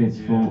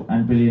 COVID's fault,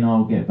 and Billy and I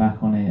will get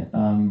back on it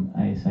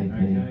ASAP.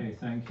 Okay,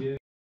 thank you.